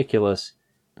or ridiculous.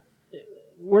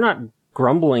 We're not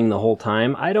grumbling the whole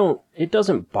time. It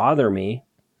doesn't bother me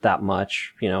that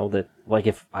much, that like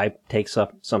if I take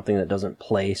something that doesn't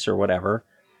place or whatever.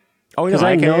 Oh, no,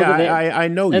 I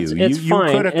know you. You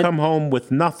could have come home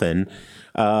with nothing.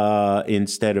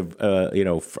 Instead of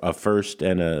a first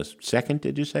and a second,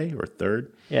 did you say, or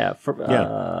third? Yeah,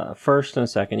 first and a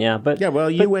second. Yeah, but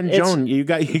you and Joan, you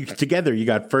together. You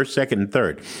got first, second, and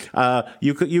third.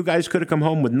 You guys could have come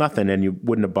home with nothing, and you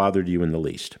wouldn't have bothered you in the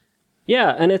least.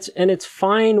 Yeah, and it's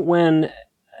fine that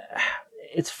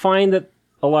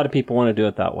a lot of people want to do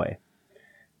it that way.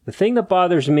 The thing that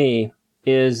bothers me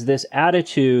is this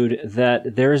attitude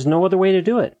that there is no other way to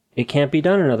do it. It can't be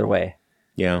done another way.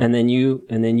 Yeah. And then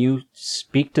you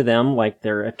speak to them like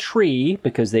they're a tree,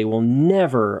 because they will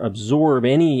never absorb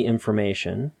any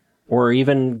information or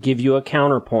even give you a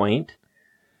counterpoint.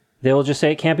 They'll just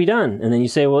say it can't be done. And then you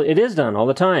say, well, it is done all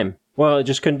the time. Well, it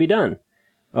just couldn't be done.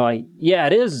 Yeah,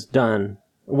 it is done.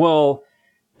 Well,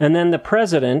 and then the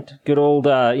president, good old,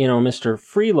 Mr.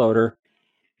 Freeloader,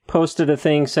 posted a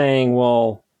thing saying,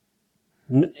 well,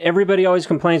 everybody always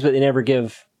complains, but they never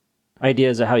give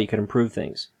ideas of how you can improve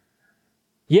things.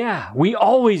 Yeah, we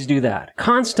always do that,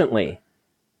 constantly.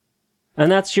 And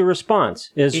that's your response,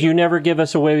 is you never give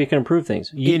us a way we can improve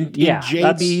things. In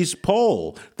JB's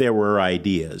poll, there were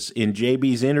ideas. In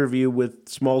JB's interview with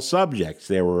Small Subjects,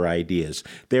 there were ideas.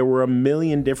 There were a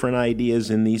million different ideas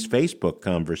in these Facebook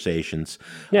conversations.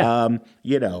 Yeah.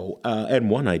 And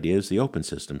one idea is the open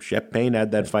system. Shep Payne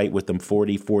had that fight with them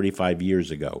 45 years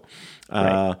ago.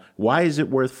 Right. Why is it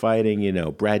worth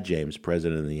fighting? Brad James,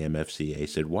 president of the MFCA,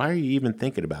 said, why are you even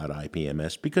thinking about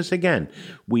IPMS? Because, again,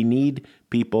 we need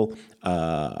people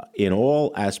in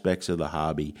all aspects of the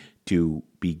hobby to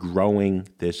be growing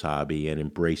this hobby and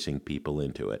embracing people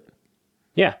into it.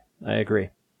 Yeah, I agree.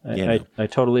 I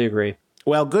totally agree.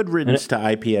 Well, good riddance to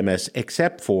IPMS,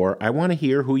 except for I want to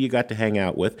hear who you got to hang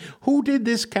out with. Who did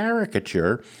this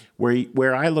caricature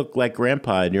where I look like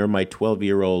Grandpa and you're my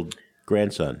 12-year-old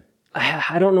grandson?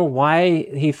 I don't know why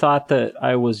he thought that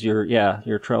I was your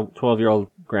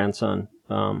 12-year-old grandson.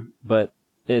 But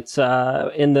it's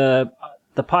in the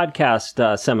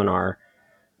podcast seminar.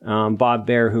 Bob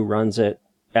Baer, who runs it,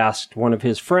 asked one of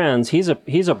his friends. He's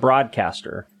a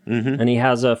broadcaster, and he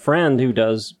has a friend who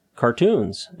does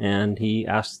cartoons. And he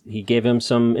gave him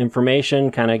some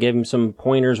information, kind of gave him some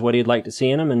pointers what he'd like to see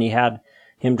in them, and he had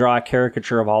him draw a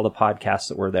caricature of all the podcasts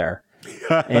that were there.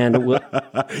 And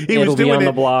he was doing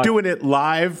it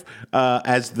live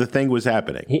as the thing was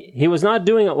happening. He was not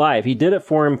doing it live. He did it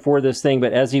for him for this thing,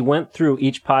 but as he went through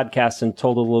each podcast and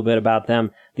told a little bit about them,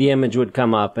 the image would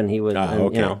come up, and he would,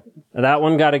 that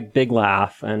one got a big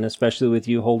laugh, and especially with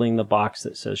you holding the box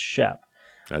that says Shep.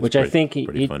 Which I think he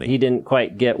didn't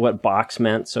quite get what box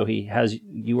meant, so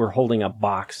you were holding a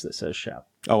box that says Shep.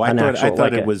 Oh, I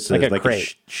thought it was like a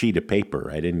sheet of paper.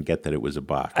 I didn't get that it was a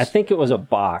box. I think it was a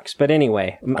box, but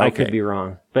anyway, okay. I could be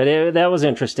wrong. But that was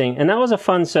interesting, and that was a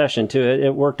fun session too.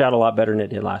 It worked out a lot better than it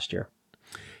did last year.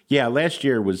 Yeah, last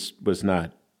year was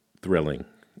not thrilling.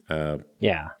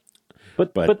 Yeah,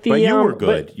 but you were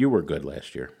good. You were good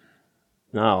last year.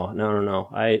 No.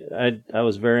 I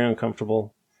was very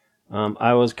uncomfortable.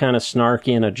 I was kind of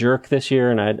snarky and a jerk this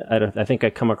year, and I think I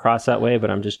come across that way,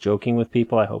 but I'm just joking with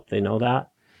people. I hope they know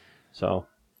that. So,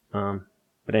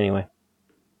 but anyway.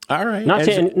 All right.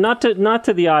 Not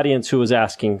to the audience who was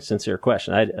asking sincere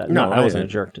question. I wasn't a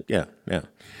jerk. Yeah.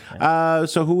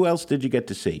 So who else did you get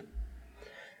to see?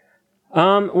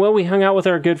 Well, we hung out with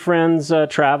our good friends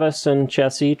Travis and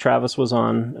Chessie. Travis was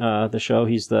on the show.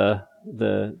 He's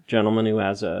the gentleman who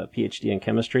has a PhD in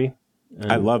chemistry.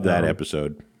 And, I love that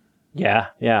episode. Yeah.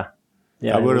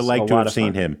 I would have liked to have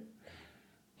seen him.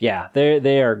 Yeah,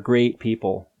 they are great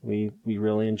people. We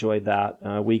really enjoyed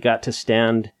that. We got to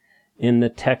stand in the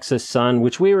Texas sun,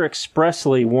 which we were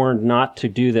expressly warned not to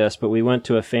do this, but we went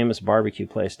to a famous barbecue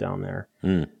place down there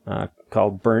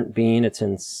called Burnt Bean. It's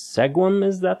in Seguin,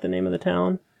 is that the name of the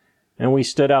town? And we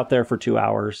stood out there for 2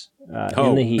 hours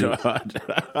in the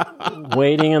heat,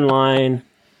 waiting in line,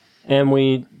 and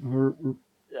we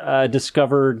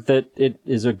discovered that it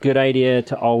is a good idea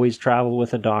to always travel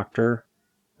with a doctor,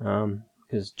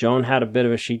 because Joan had a bit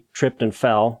of she tripped and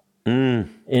fell. In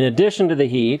addition to the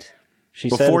heat, she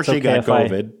said before she got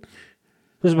COVID.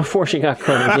 This is before she got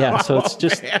COVID, yeah. So it's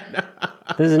just, this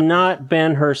has not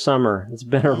been her summer. It's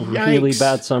been a really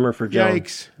bad summer for Joan.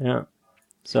 Yikes. Yeah.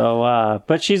 So,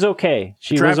 but she's okay.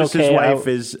 Travis's wife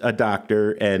is a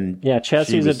doctor, and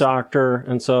Chessie's a doctor,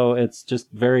 and so it's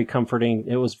just very comforting.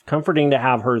 It was comforting to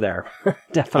have her there.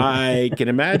 Definitely. I can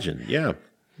imagine. Yeah.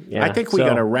 I think we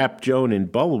got to wrap Joan in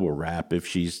bubble wrap if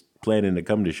she's planning to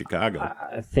come to Chicago.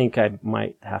 I think I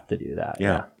might have to do that.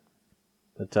 Yeah.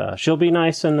 But she'll be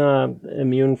nice and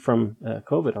immune from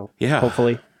COVID. Yeah.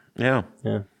 Hopefully. Yeah.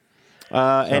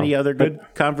 Any other good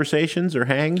conversations or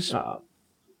hangs?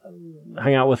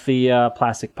 Hang out with the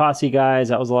Plastic Posse guys.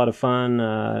 That was a lot of fun.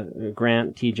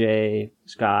 Grant, TJ,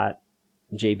 Scott,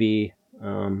 JB.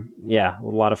 A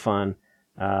lot of fun.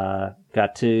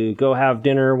 Got to go have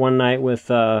dinner one night with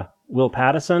Will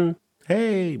Pattison.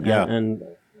 Hey, yeah. And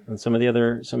some of the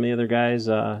other guys.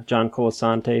 John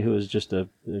Colasante, who is just a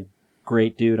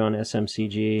great dude on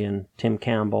SMCG, and Tim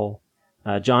Campbell.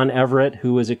 John Everett,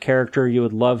 who is a character, you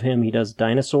would love him. He does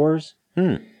dinosaurs.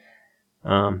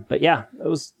 But yeah, it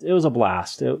was a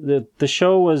blast. The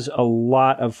show was a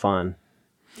lot of fun,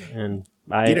 and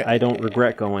I don't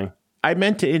regret going. I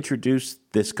meant to introduce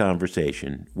this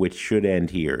conversation, which should end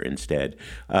here instead,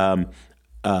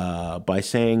 by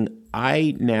saying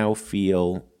I now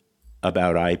feel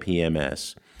about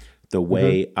IPMS the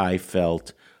way I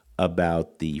felt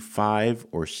about the 5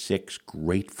 or 6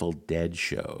 Grateful Dead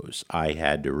shows I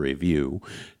had to review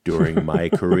during my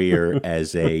career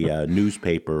as a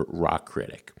newspaper rock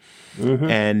critic.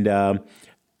 And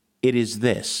it is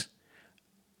this.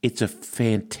 It's a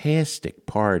fantastic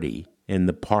party in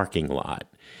the parking lot.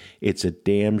 It's a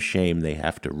damn shame they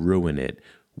have to ruin it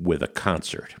with a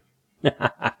concert.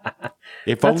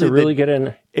 If That's a really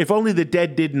good... If only the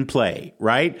Dead didn't play,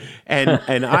 right? And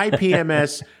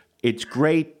IPMS, it's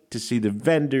great to see the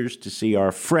vendors, to see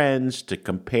our friends, to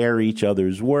compare each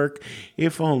other's work.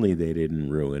 If only they didn't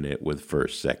ruin it with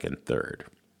first, second, third.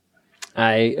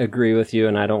 I agree with you,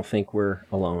 and I don't think we're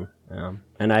alone.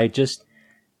 And I just,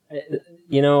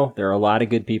 there are a lot of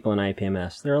good people in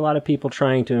IPMS. There are a lot of people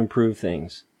trying to improve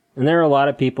things. And there are a lot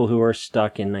of people who are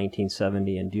stuck in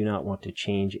 1970 and do not want to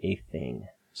change a thing.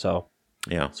 So,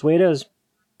 that's the way it is.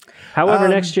 However,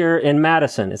 next year in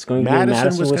Madison, it's going to be in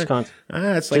Madison, Wisconsin.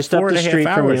 It's like just 4.5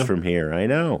 hours from here. I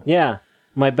know. Yeah.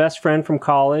 My best friend from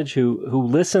college who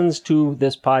listens to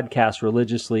this podcast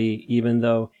religiously, even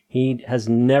though he has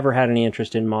never had any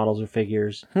interest in models or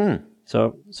figures.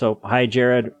 So hi,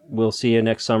 Jared. We'll see you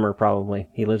next summer, probably.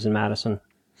 He lives in Madison.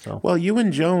 So. Well, you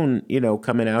and Joan,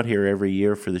 coming out here every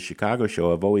year for the Chicago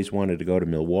show, I've always wanted to go to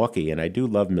Milwaukee, and I do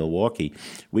love Milwaukee.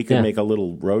 We could make a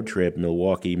little road trip,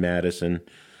 Milwaukee, Madison.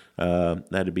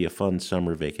 That'd be a fun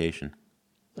summer vacation.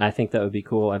 I think that would be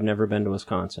cool. I've never been to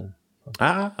Wisconsin.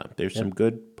 There's some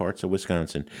good parts of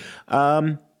Wisconsin.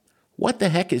 What the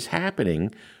heck is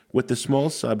happening with the small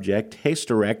subject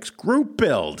Hysterex group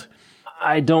build?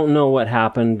 I don't know what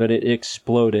happened, but it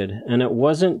exploded. And it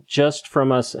wasn't just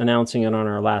from us announcing it on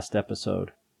our last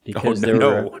episode. Because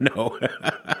No.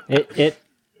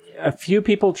 A few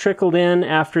people trickled in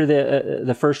after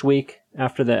the first week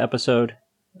after the episode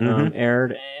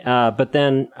aired. But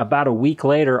then about a week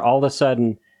later, all of a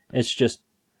sudden, it's just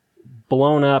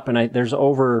blown up. And there's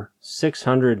over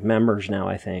 600 members now,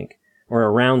 I think, or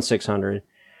around 600.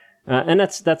 And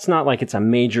that's not like it's a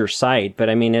major site, but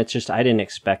I mean, it's just, I didn't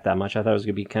expect that much. I thought it was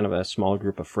going to be kind of a small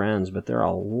group of friends, but there are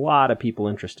a lot of people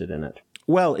interested in it.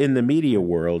 Well, in the media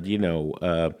world,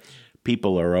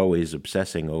 people are always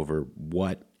obsessing over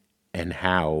what and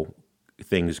how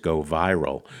things go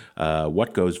viral,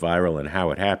 what goes viral and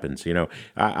how it happens.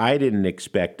 I didn't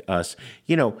expect us,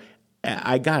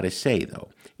 I got to say, though,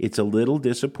 it's a little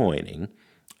disappointing.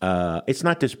 It's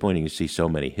not disappointing to see so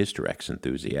many Hysterex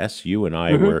enthusiasts. You and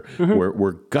I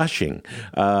were gushing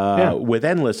with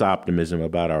endless optimism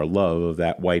about our love of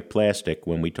that white plastic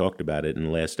when we talked about it in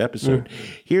the last episode.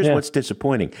 Here's what's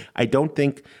disappointing. I don't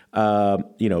think,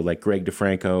 like Greg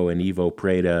DeFranco and Ivo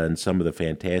Preda and some of the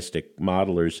fantastic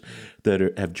modelers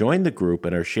that have joined the group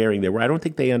and are sharing their, I don't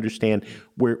think they understand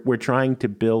we're trying to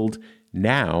build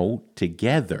now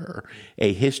together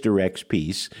a Hysterex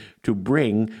piece to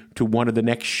bring to one of the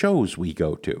next shows we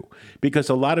go to, because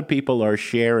a lot of people are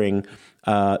sharing.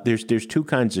 There's two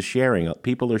kinds of sharing.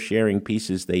 People are sharing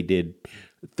pieces they did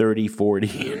 30,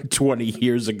 40, 20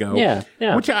 years ago,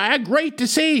 which I great to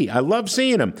see. I love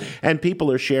seeing them. And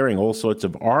people are sharing all sorts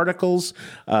of articles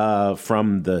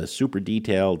from the super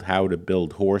detailed how to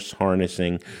build horse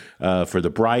harnessing for the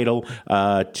bridle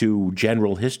to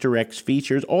general Hysterex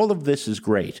features. All of this is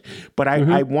great, but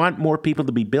I want more people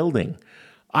to be building.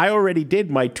 I already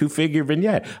did my 2-figure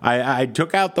vignette. I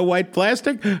took out the white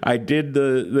plastic. I did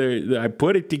I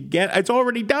put it together. It's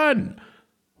already done.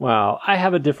 Wow, I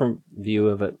have a different view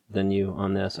of it than you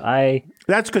on this.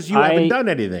 That's because you haven't done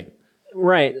anything.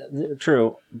 Right,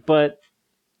 true. But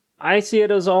I see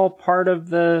it as all part of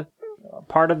the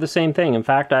same thing. In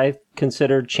fact, I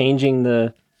considered changing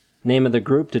the name of the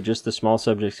group to just the Small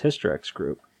Subjects Hysterex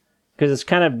group, because it's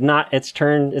kind of not.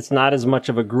 It's not as much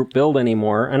of a group build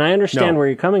anymore. And I understand where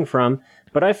you're coming from,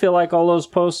 but I feel like all those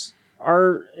posts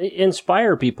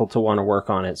inspire people to want to work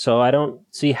on it. So I don't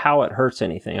see how it hurts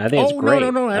anything. I think it's great.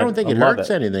 No. I don't think it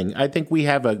hurts anything. I think we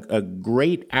have a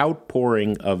great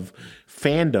outpouring of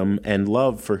fandom and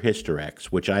love for Hysterex,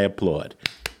 which I applaud.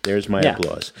 There's my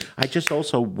applause. I just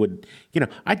also would,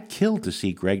 I'd kill to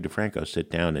see Greg DeFranco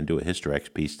sit down and do a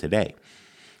Hysterex piece today.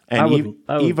 And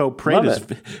Ivo Preda's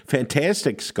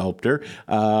fantastic sculptor,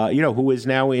 who is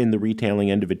now in the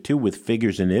retailing end of it too, with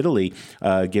figures in Italy,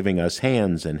 giving us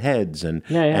hands and heads and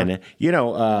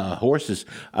horses.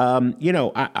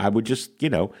 I would just,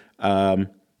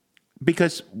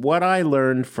 because what I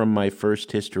learned from my first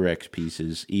Hysterex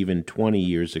pieces, even 20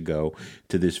 years ago,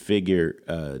 to this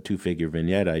 2-figure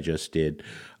vignette I just did.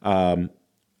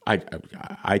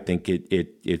 I think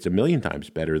it's a million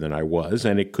times better than I was,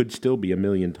 and it could still be a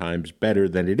million times better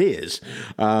than it is.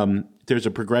 There's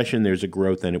a progression, there's a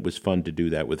growth, and it was fun to do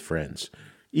that with friends,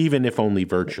 even if only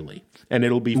virtually. And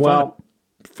it'll be fun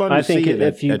to see it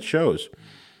at shows.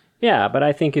 Yeah, but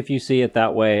I think if you see it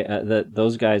that way, that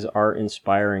those guys are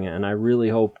inspiring, and I really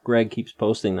hope Greg keeps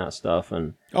posting that stuff.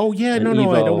 And Evo, I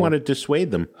don't want to dissuade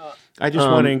them. I just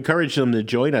want to encourage them to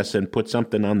join us and put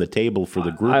something on the table for the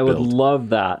group. I would love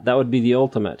that. That would be the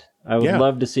ultimate. I would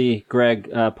love to see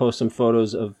Greg post some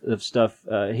photos of stuff.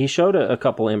 He showed a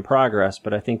couple in progress,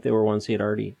 but I think they were ones he had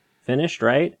already finished,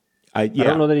 right? I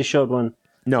don't know that he showed one.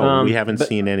 No, we haven't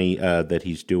seen any that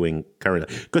he's doing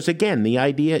currently. Because, again, the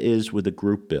idea is with a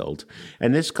group build,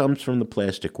 and this comes from the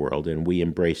plastic world, and we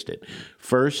embraced it.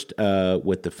 First,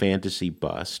 with the fantasy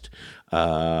bust,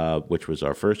 which was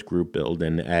our first group build,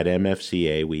 and at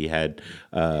MFCA we had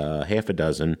half a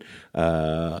dozen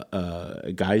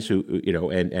guys who,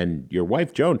 and your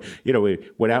wife, Joan,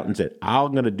 went out and said,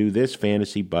 I'm going to do this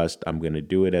fantasy bust. I'm going to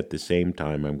do it at the same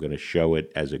time. I'm going to show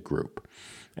it as a group.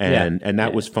 And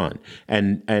that was fun.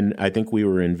 And I think we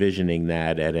were envisioning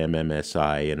that at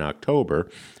MMSI in October.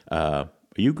 Are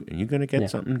you going to get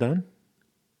something done?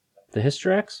 The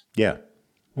Hysterex? Yeah.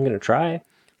 I'm going to try.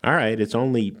 All right. It's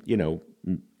only,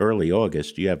 early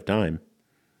August. You have time.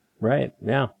 Right.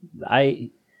 Yeah. I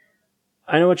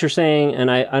know what you're saying, and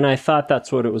I thought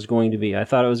that's what it was going to be. I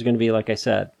thought it was going to be, like I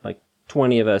said, like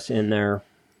 20 of us in there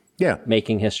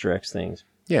making Hysterex things.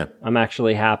 Yeah, I'm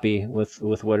actually happy with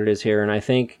what it is here, and I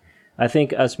think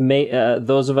us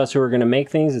those of us who are going to make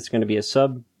things, it's going to be a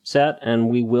subset, and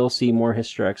we will see more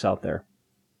Hysterex out there.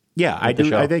 Yeah, I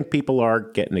do. I think people are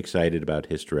getting excited about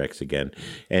Hysterex again,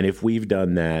 and if we've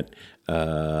done that,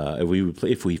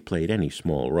 if we've played any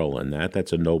small role in that,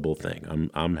 that's a noble thing.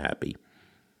 I'm happy.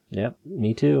 Yep,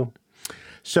 me too.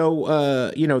 So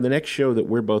the next show that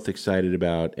we're both excited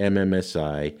about,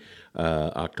 MMSI.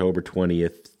 October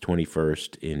 20th,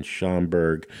 21st in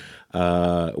Schaumburg.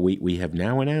 We have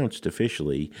now announced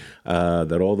officially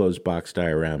that all those box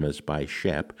dioramas by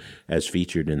Shep, as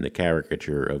featured in the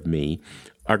caricature of me,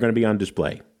 are going to be on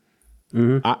display.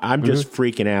 I'm just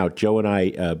freaking out. Joe and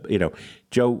I,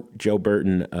 Joe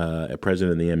Burton,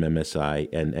 president of the MMSI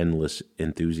and endless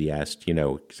enthusiast,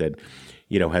 said,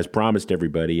 has promised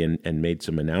everybody and made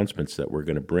some announcements that we're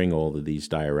going to bring all of these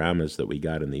dioramas that we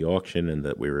got in the auction and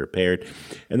that we repaired.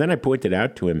 And then I pointed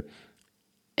out to him,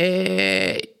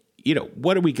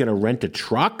 what are we going to rent a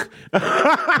truck?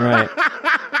 Right.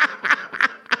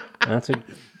 That's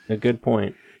a good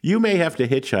point. You may have to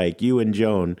hitchhike, you and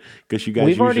Joan, because you guys.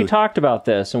 We've already talked about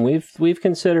this, and we've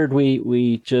considered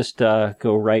we just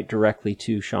go right directly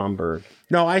to Schaumburg.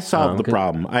 No, I solved the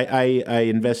problem. I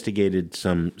investigated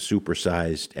some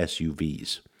supersized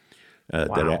SUVs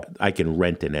that I can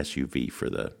rent an SUV for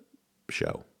the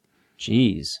show.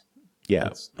 Jeez, yeah,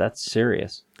 that's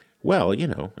serious. Well,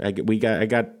 I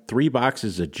got 3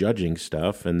 boxes of judging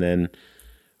stuff, and then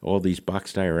all these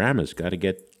box dioramas. Got to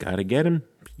get them.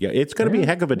 Yeah, it's going to be a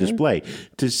heck of a display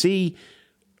to see,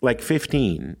 like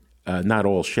 15. Not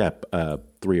all Shep,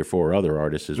 3 or 4 other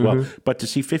artists as well, but to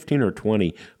see 15 or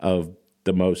 20 of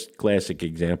the most classic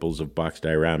examples of box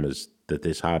dioramas that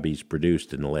this hobby's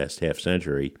produced in the last half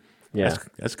century. Yeah,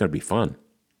 that's going to be fun.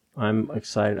 I'm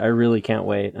excited. I really can't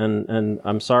wait. And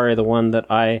I'm sorry, the one that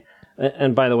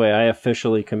and by the way, I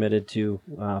officially committed to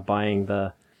buying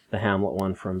the Hamlet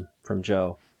one from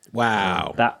Joe.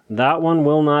 Wow. That one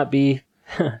will not be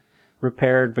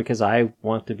repaired because I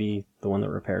want to be the one that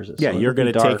repairs it. Yeah, so you're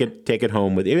going to take it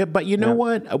home with you. But you know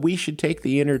what? We should take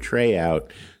the inner tray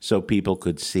out so people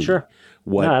could see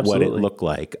what it looked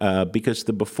like. Because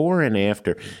the before and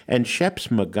after, and Shep's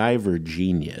MacGyver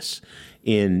genius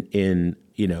in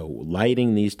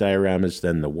lighting these dioramas,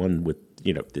 then the one with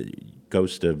the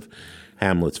ghost of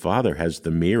Hamlet's father has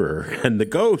the mirror and the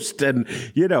ghost, and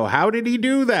how did he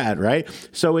do that, right?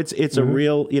 So it's a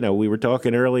real, we were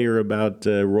talking earlier about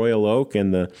Royal Oak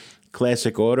and the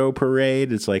classic auto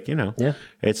parade. It's like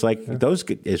it's like those,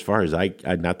 as far as I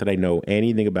not that I know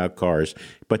anything about cars,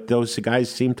 but those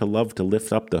guys seem to love to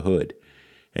lift up the hood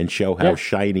and show how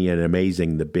shiny and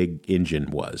amazing the big engine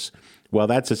was. Well,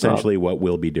 that's essentially what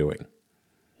we'll be doing.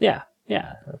 Yeah,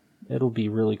 it'll be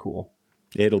really cool.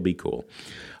 It'll be cool.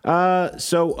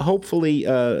 So hopefully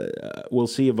we'll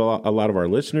see a lot of our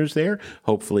listeners there.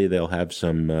 Hopefully they'll have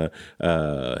some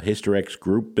Hysterex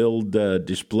group build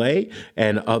display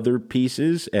and other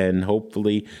pieces. And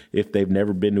hopefully, if they've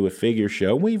never been to a figure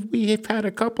show, we've had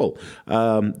a couple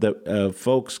that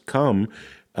folks come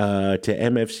to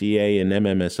MFCA and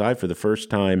MMSI for the first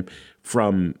time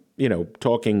from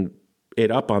talking it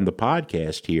up on the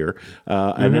podcast here,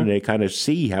 and then they kind of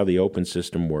see how the open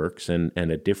system works and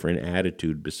a different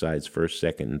attitude besides first,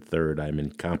 second, and third. I'm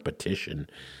in competition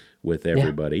with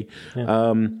everybody.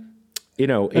 Yeah. And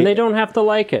they don't have to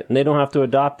like it, and they don't have to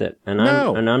adopt it. And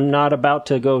I'm not about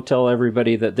to go tell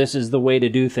everybody that this is the way to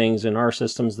do things and our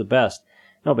system's the best.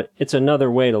 No, but it's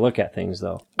another way to look at things,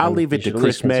 though. I'll leave it to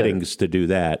Chris Meddings to do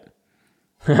that.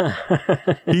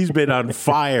 He's been on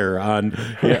fire on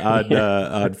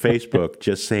Facebook,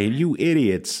 just saying, "You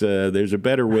idiots! There's a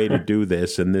better way to do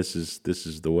this, and this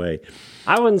is the way."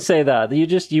 I wouldn't say that.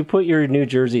 You put your New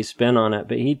Jersey spin on it,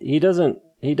 but he doesn't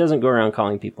go around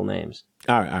calling people names.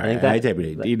 All right.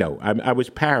 I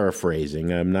was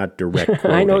paraphrasing. I'm not direct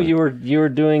quoting. I know you were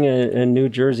doing a New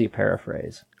Jersey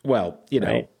paraphrase. Well,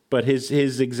 right? But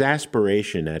his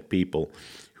exasperation at people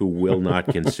who will not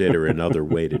consider another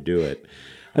way to do it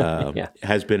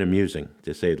has been amusing,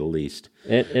 to say the least.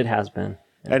 It has been.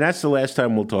 Yeah. And that's the last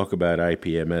time we'll talk about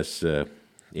IPMS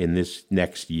in this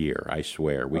next year, I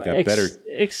swear. We got better...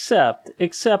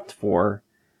 Except for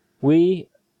we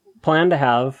plan to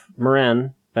have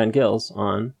Maren Van Gils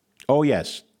on. Oh,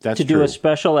 yes, that's true. To do a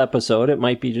special episode. It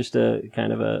might be just a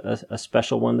kind of a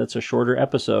special one that's a shorter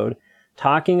episode,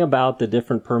 talking about the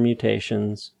different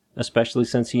permutations, especially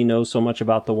since he knows so much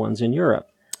about the ones in Europe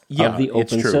of the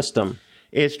open system.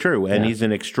 It's true, and he's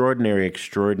an extraordinary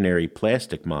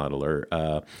plastic modeler,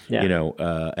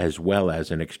 as well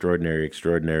as an extraordinary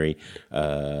figure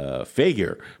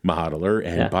modeler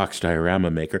and box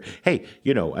diorama maker. Hey,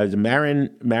 as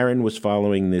Marin was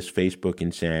following this Facebook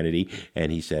insanity,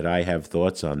 and he said, "I have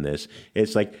thoughts on this."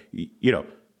 It's like,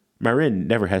 Marin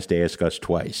never has to ask us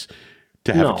twice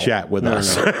to have a chat with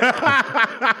us.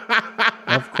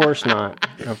 Of course not.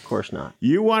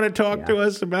 You want to talk to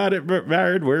us about it,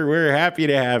 Marin? We're happy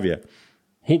to have you.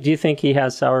 Do you think he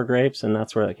has sour grapes, and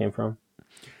that's where that came from?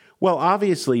 Well,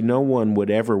 obviously, no one would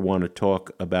ever want to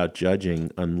talk about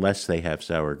judging unless they have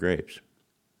sour grapes.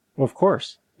 Well, of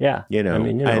course, yeah.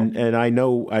 And I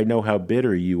know how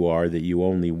bitter you are that you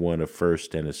only won a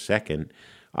first and a second.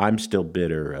 I'm still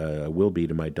bitter. Will be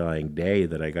to my dying day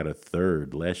that I got a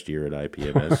third last year at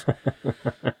IPMS.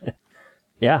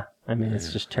 Yeah, I mean,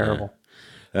 it's just terrible.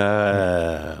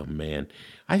 Man,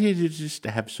 I just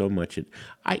have so much.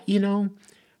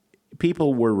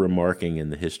 People were remarking in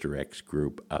the Hysterex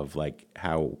group of like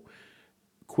how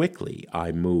quickly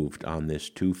I moved on this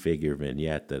 2-figure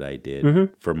vignette that I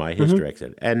did for my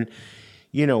Hysterex, and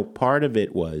part of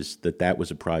it was that was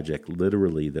a project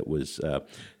literally that was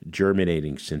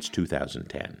germinating since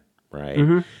 2010. Right?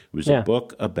 It was a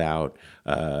book about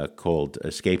called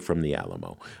Escape from the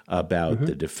Alamo, about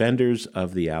the defenders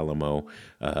of the Alamo,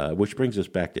 which brings us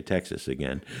back to Texas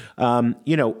again. That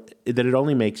it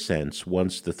only makes sense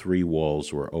once the 3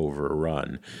 walls were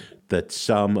overrun that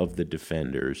some of the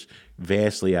defenders,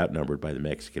 vastly outnumbered by the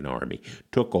Mexican army,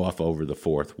 took off over the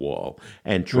 4th wall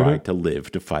and tried to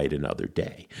live to fight another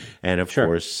day. And, of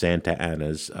course, Santa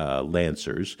Anna's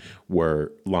lancers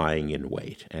were lying in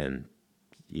wait and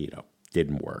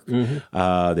didn't work.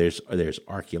 There's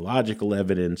archaeological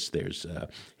evidence, there's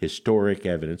historic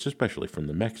evidence, especially from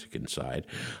the Mexican side,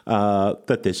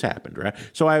 that this happened, right?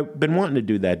 So I've been wanting to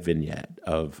do that vignette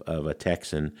of a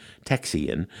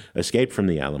Texian escaped from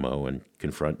the Alamo and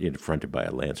confronted by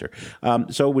a lancer.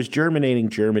 So it was germinating,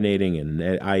 and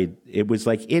it was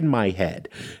like in my head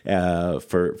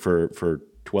for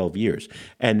 12 years.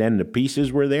 And then the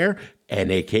pieces were there, and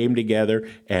they came together,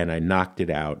 and I knocked it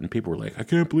out. And people were like, I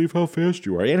can't believe how fast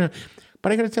you are.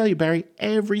 But I got to tell you, Barry,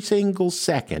 every single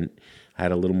second, I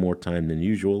had a little more time than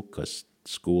usual because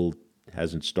school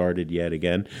hasn't started yet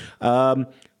again.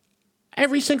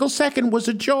 Every single second was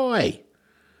a joy.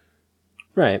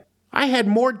 Right. I had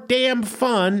more damn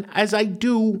fun as I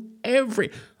do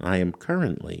I am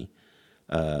currently...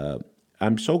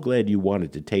 I'm so glad you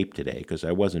wanted to tape today because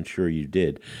I wasn't sure you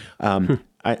did. I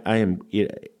am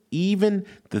even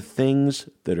the things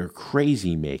that are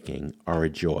crazy making are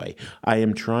a joy. I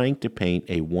am trying to paint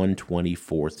a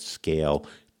 1/24th scale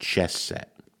chess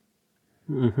set,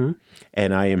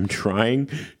 and I am trying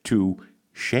to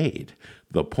shade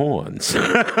the pawns,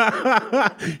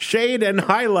 shade and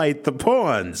highlight the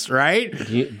pawns. Right?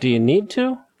 Do you need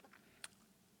to?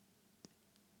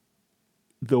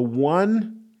 The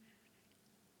one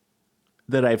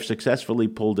that I've successfully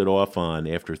pulled it off on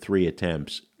after 3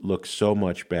 attempts looks so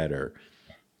much better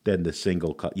than the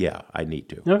single cut. Yeah, I need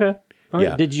to. Okay. All right.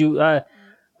 Yeah. Did you,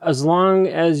 as long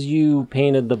as you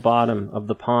painted the bottom of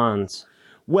the pawns?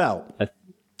 Well,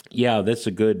 yeah, that's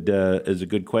a good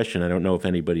question. I don't know if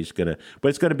anybody's gonna, but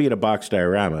it's gonna be in a box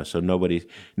diorama, so nobody's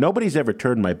ever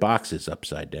turned my boxes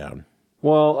upside down.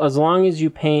 Well, as long as you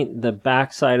paint the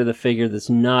back side of the figure that's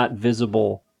not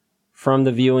visible from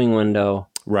the viewing window,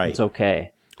 right, it's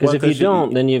okay. Because if you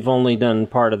don't, then you've only done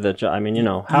part of the job. I mean,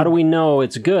 how do we know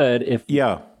it's good if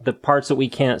the parts that we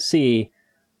can't see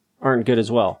aren't good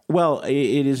as well? Well,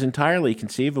 it is entirely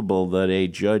conceivable that a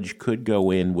judge could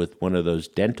go in with one of those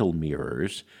dental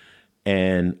mirrors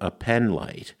and a pen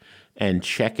light and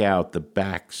check out the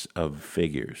backs of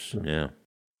figures. Yeah.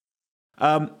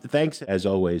 Thanks, as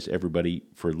always, everybody,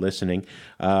 for listening.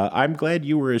 I'm glad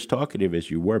you were as talkative as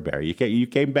you were, Barry. You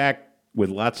came back with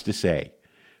lots to say.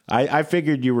 I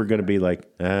figured you were going to be like,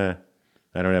 I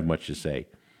don't have much to say.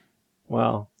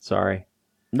 Well, sorry.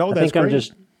 No, that's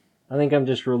great. I think I'm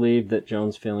just relieved that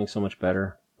Joan's feeling so much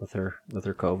better with her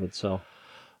COVID. So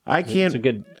it's a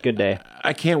good day.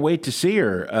 I can't wait to see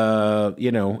her.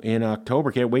 In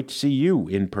October. Can't wait to see you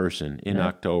in person in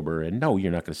October. And no,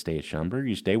 you're not going to stay at Schaumburg.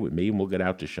 You stay with me, and we'll get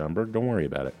out to Schaumburg. Don't worry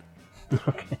about it.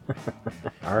 Okay.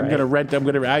 All right.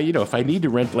 If I need to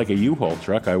rent like a U-Haul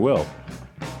truck, I will.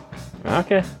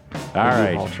 Okay. All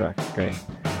right. U-Haul truck. Great.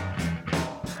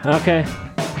 Okay.